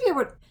it has to be a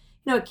word,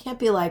 it can't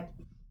be like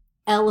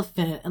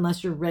elephant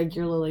unless you're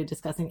regularly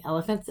discussing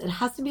elephants. It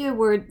has to be a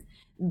word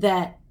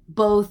that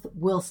both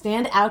will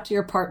stand out to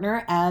your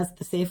partner as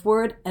the safe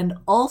word and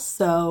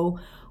also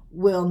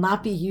will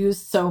not be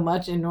used so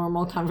much in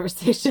normal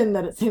conversation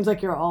that it seems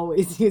like you're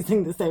always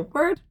using the safe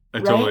word. I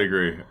totally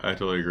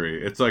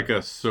agree. It's like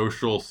a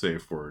social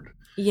safe word.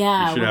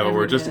 Yeah. You should have a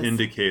word just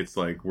indicates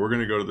like, we're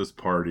going to go to this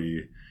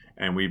party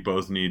and we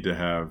both need to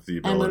have the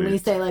ability. And when we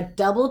say like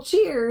double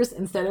cheers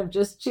instead of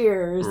just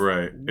cheers.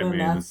 Right. It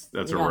means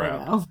that's a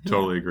wrap.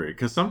 Totally agree.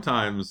 Because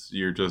sometimes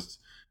you're just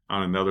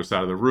on another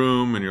side of the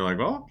room and you're like,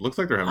 well, looks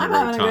like they're having a great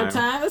time. I'm having a good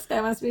time. This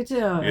guy must be too.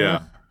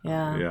 Yeah.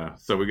 Yeah.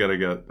 So we got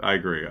to I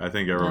agree. I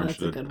think everyone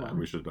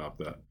we should adopt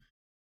that.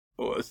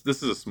 Well,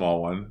 this is a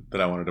small one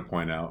that I wanted to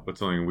point out, but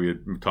something we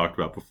had talked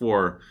about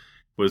before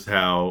was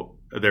how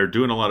they're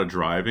doing a lot of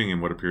driving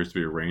in what appears to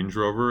be a Range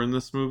Rover in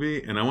this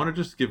movie. And I want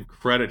to just give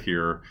credit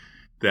here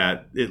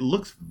that it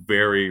looks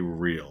very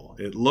real.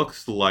 It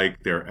looks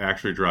like they're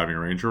actually driving a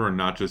Range Rover and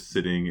not just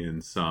sitting in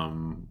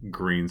some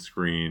green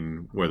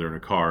screen where they're in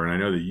a car. And I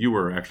know that you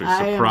were actually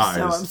surprised.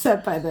 I am so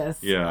upset by this.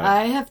 Yeah.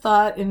 I have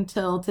thought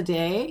until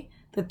today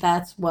that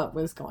that's what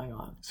was going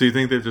on. So you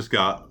think they've just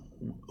got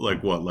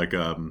like what? Like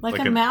a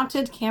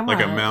mounted camera.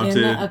 Like a mounted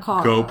in a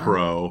car.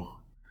 GoPro.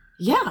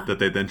 Yeah. That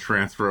they then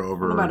transfer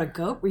over. What about a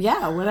GoPro?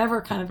 Yeah,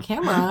 whatever kind of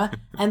camera.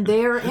 And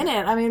they're in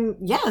it. I mean,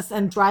 yes,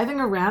 and driving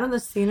around and the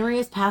scenery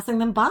is passing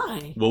them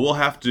by. Well, we'll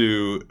have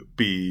to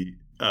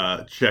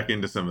check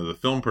into some of the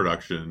film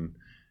production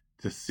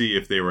to see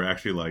if they were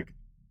actually like.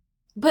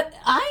 But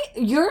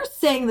you're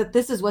saying that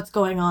this is what's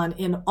going on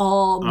in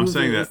all movies.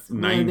 I'm saying that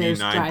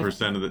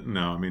 99% of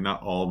no, I mean,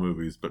 not all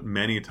movies, but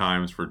many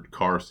times for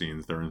car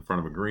scenes, they're in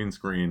front of a green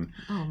screen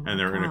and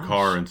they're in a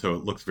car, and so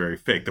it looks very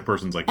fake. The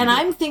person's like, and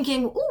I'm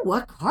thinking, ooh,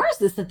 what car is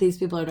this that these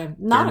people are driving?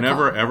 They're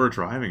never ever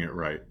driving it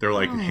right. They're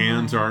like,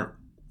 hands aren't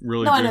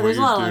really. No, I know. There's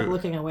a lot of like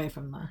looking away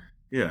from the.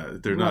 Yeah,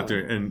 they're not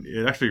doing, and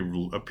it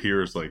actually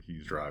appears like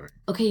he's driving.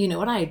 Okay, you know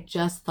what I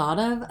just thought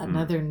of?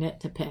 Another nit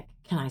to pick.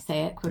 Can I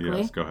say it quickly?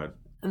 Yes, go ahead.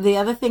 The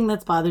other thing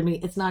that's bothered me,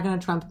 it's not going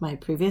to trump my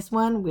previous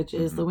one, which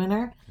is the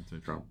winner,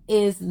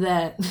 is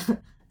that,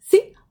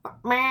 see,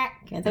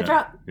 can't say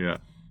Trump. Yeah.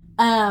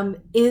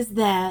 Is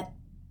that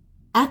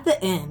at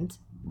the end,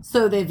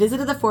 so they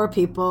visited the 4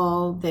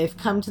 people, they've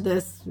come to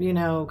this,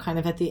 kind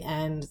of at the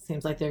end, it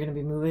seems like they're going to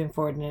be moving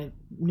forward in a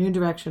new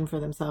direction for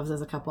themselves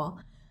as a couple.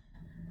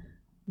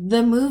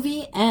 The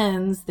movie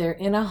ends, they're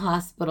in a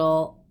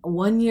hospital,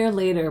 1 year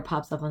later,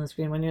 pops up on the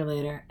screen 1 year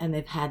later, and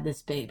they've had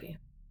this baby.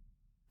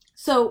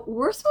 So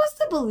we're supposed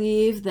to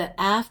believe that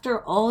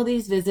after all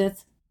these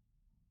visits,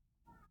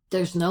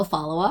 there's no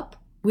follow-up.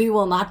 We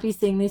will not be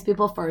seeing these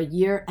people for a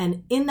year.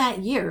 And in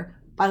that year,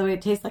 by the way,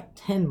 it takes like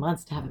 10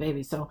 months to have a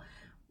baby. So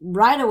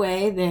right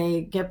away,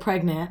 they get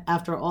pregnant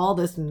after all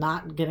this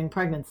not getting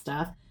pregnant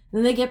stuff.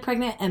 Then they get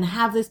pregnant and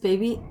have this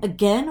baby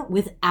again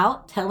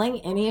without telling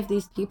any of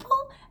these people.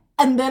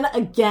 And then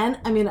again,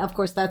 I mean, of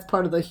course, that's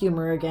part of the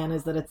humor again,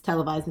 is that it's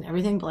televised and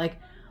everything. But like,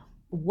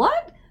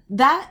 what?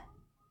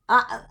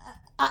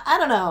 I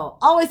don't know.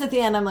 Always at the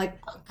end, I'm like,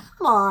 oh,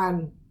 come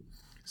on.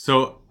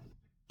 So,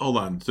 hold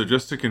on. So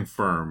just to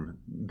confirm,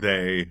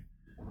 it's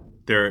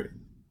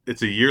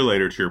a year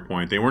later, to your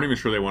point. They weren't even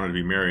sure they wanted to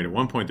be married. At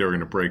one point, they were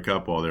going to break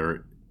up while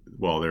they're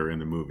in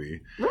the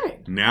movie.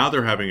 Right. Now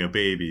they're having a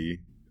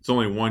baby. It's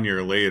only 1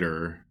 year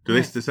later.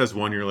 This says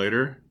 1 year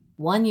later?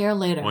 1 year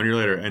later. 1 year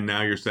later. And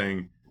now you're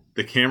saying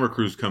the camera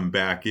crews come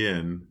back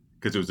in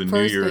because it was a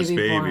New Year's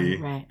baby.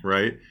 Born,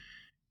 right?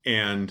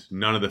 And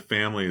none of the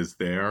family is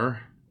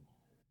there.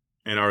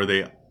 And are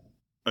they,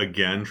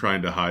 again,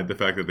 trying to hide the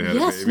fact that they had a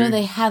baby? Yes, no,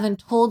 they haven't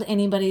told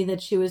anybody that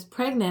she was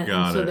pregnant.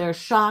 So they're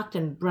shocked,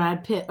 and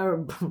Brad Pitt.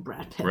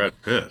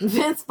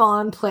 Vince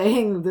Vaughn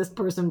playing this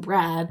person,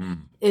 Brad,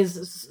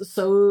 is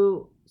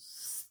so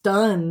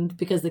stunned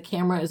because the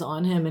camera is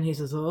on him, and he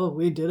says, oh,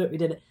 we did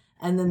it.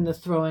 And then the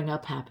throwing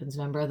up happens,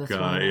 remember? The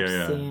throwing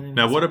up scene.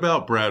 Now, what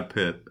about Brad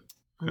Pitt?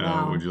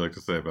 Would you like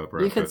to say about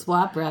Brad Pitt? You could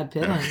swap Brad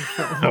Pitt in.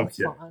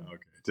 Okay.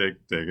 Take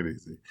it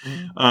easy.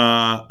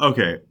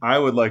 Okay, I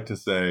would like to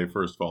say,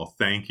 first of all,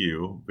 thank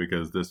you,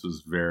 because this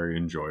was very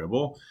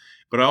enjoyable.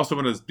 But I also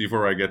want to,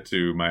 before I get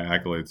to my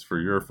accolades for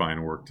your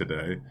fine work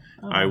today,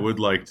 I would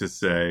like to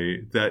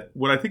say that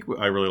what I think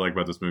I really like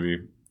about this movie,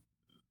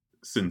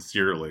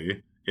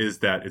 sincerely, is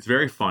that it's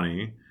very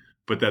funny,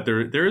 but that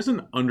there is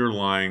an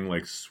underlying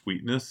like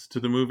sweetness to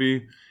the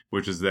movie,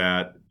 which is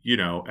that,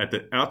 at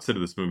the outset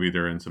of this movie,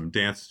 they're in some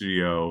dance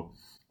studio,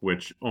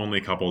 which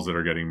only couples that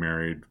are getting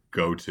married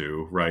go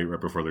to, right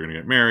before they're going to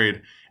get married.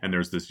 And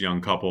there's this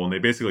young couple, and they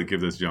basically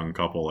give this young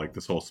couple like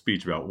this whole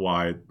speech about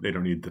why they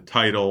don't need the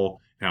title,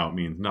 how it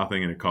means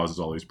nothing, and it causes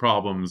all these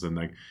problems. And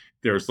like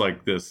there's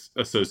like this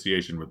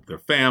association with their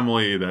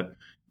family that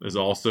is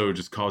also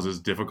just causes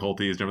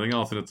difficulties and everything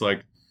else. And it's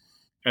like,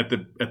 at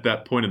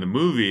that point in the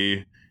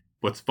movie,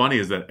 what's funny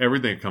is that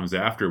everything that comes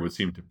after would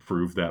seem to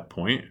prove that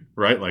point,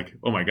 right? Like,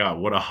 oh my God,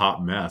 what a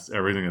hot mess.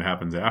 Everything that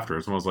happens after.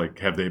 It's almost like,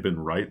 have they been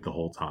right the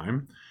whole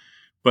time?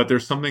 But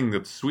there's something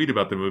that's sweet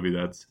about the movie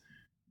that's,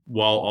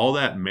 while all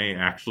that may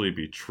actually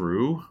be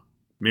true,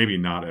 maybe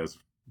not as,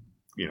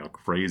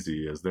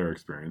 crazy as their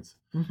experience,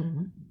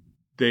 Mm-hmm.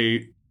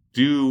 they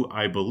do,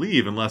 I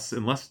believe, unless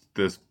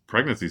this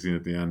pregnancy scene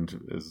at the end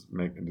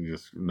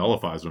just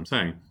nullifies what I'm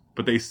saying,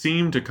 but they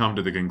seem to come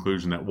to the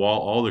conclusion that while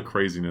all the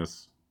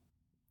craziness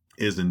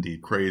is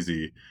indeed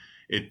crazy,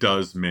 it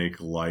does make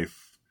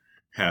life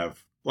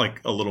have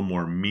like a little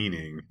more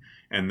meaning,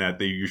 and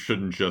that you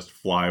shouldn't just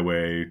fly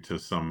away to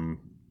some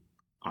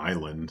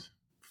island,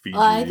 Fiji,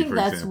 I think for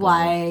that's example.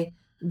 why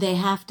they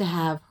have to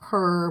have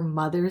her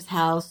mother's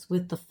house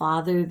with the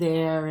father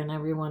there and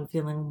everyone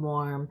feeling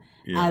warm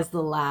as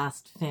the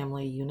last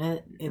family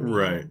unit in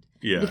the end.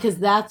 Yeah. Because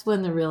that's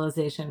when the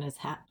realization is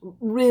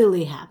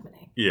really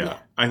happening. Yeah.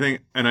 I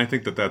think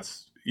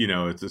that's,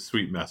 it's a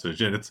sweet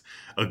message, and it's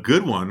a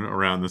good one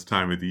around this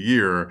time of the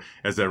year,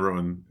 as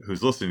everyone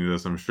who's listening to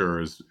this, I'm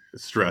sure, is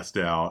stressed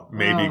out,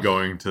 maybe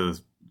going to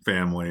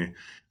family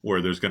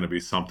where there's going to be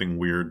something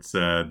weird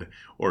said,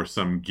 or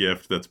some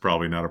gift that's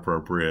probably not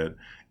appropriate,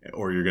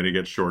 or you're going to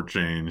get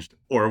shortchanged,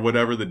 or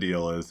whatever the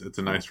deal is. It's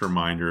a nice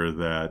reminder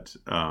that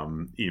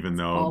even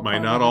though it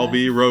might not all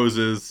be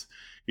roses,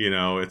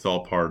 it's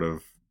all part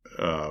of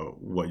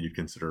what you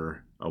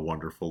consider a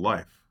wonderful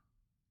life.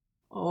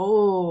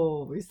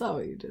 Oh, we saw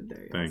what you did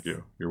there. Yes. Thank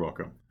you. You're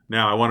welcome.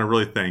 Now, I want to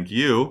really thank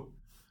you.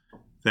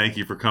 Thank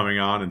you for coming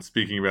on and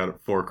speaking about it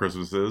 4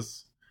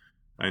 Christmases.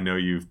 I know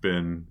you've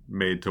been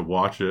made to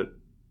watch it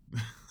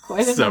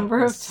quite a number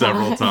of times.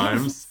 Several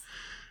times.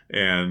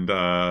 And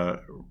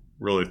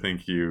really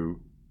think you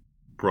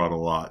brought a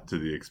lot to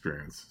the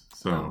experience.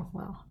 So,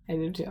 well, I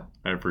do too.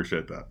 I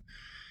appreciate that.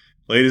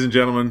 Ladies and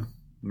gentlemen,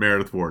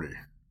 Meredith Wardy,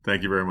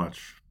 thank you very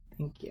much.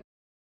 Thank you.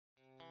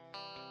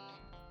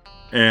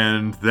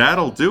 And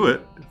that'll do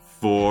it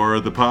for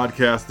the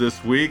podcast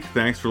this week.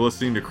 Thanks for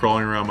listening to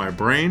Crawling Around My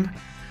Brain.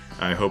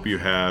 I hope you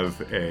have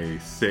a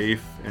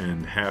safe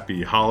and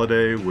happy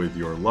holiday with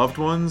your loved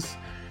ones,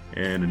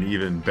 and an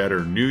even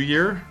better new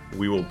year.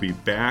 We will be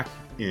back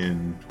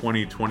in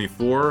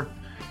 2024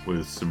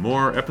 with some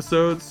more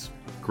episodes,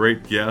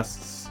 great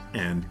guests,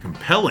 and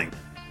compelling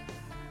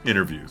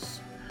interviews.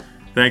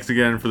 Thanks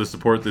again for the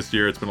support this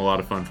year. It's been a lot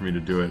of fun for me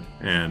to do it,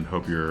 and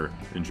hope you're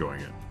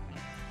enjoying it.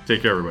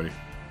 Take care, everybody.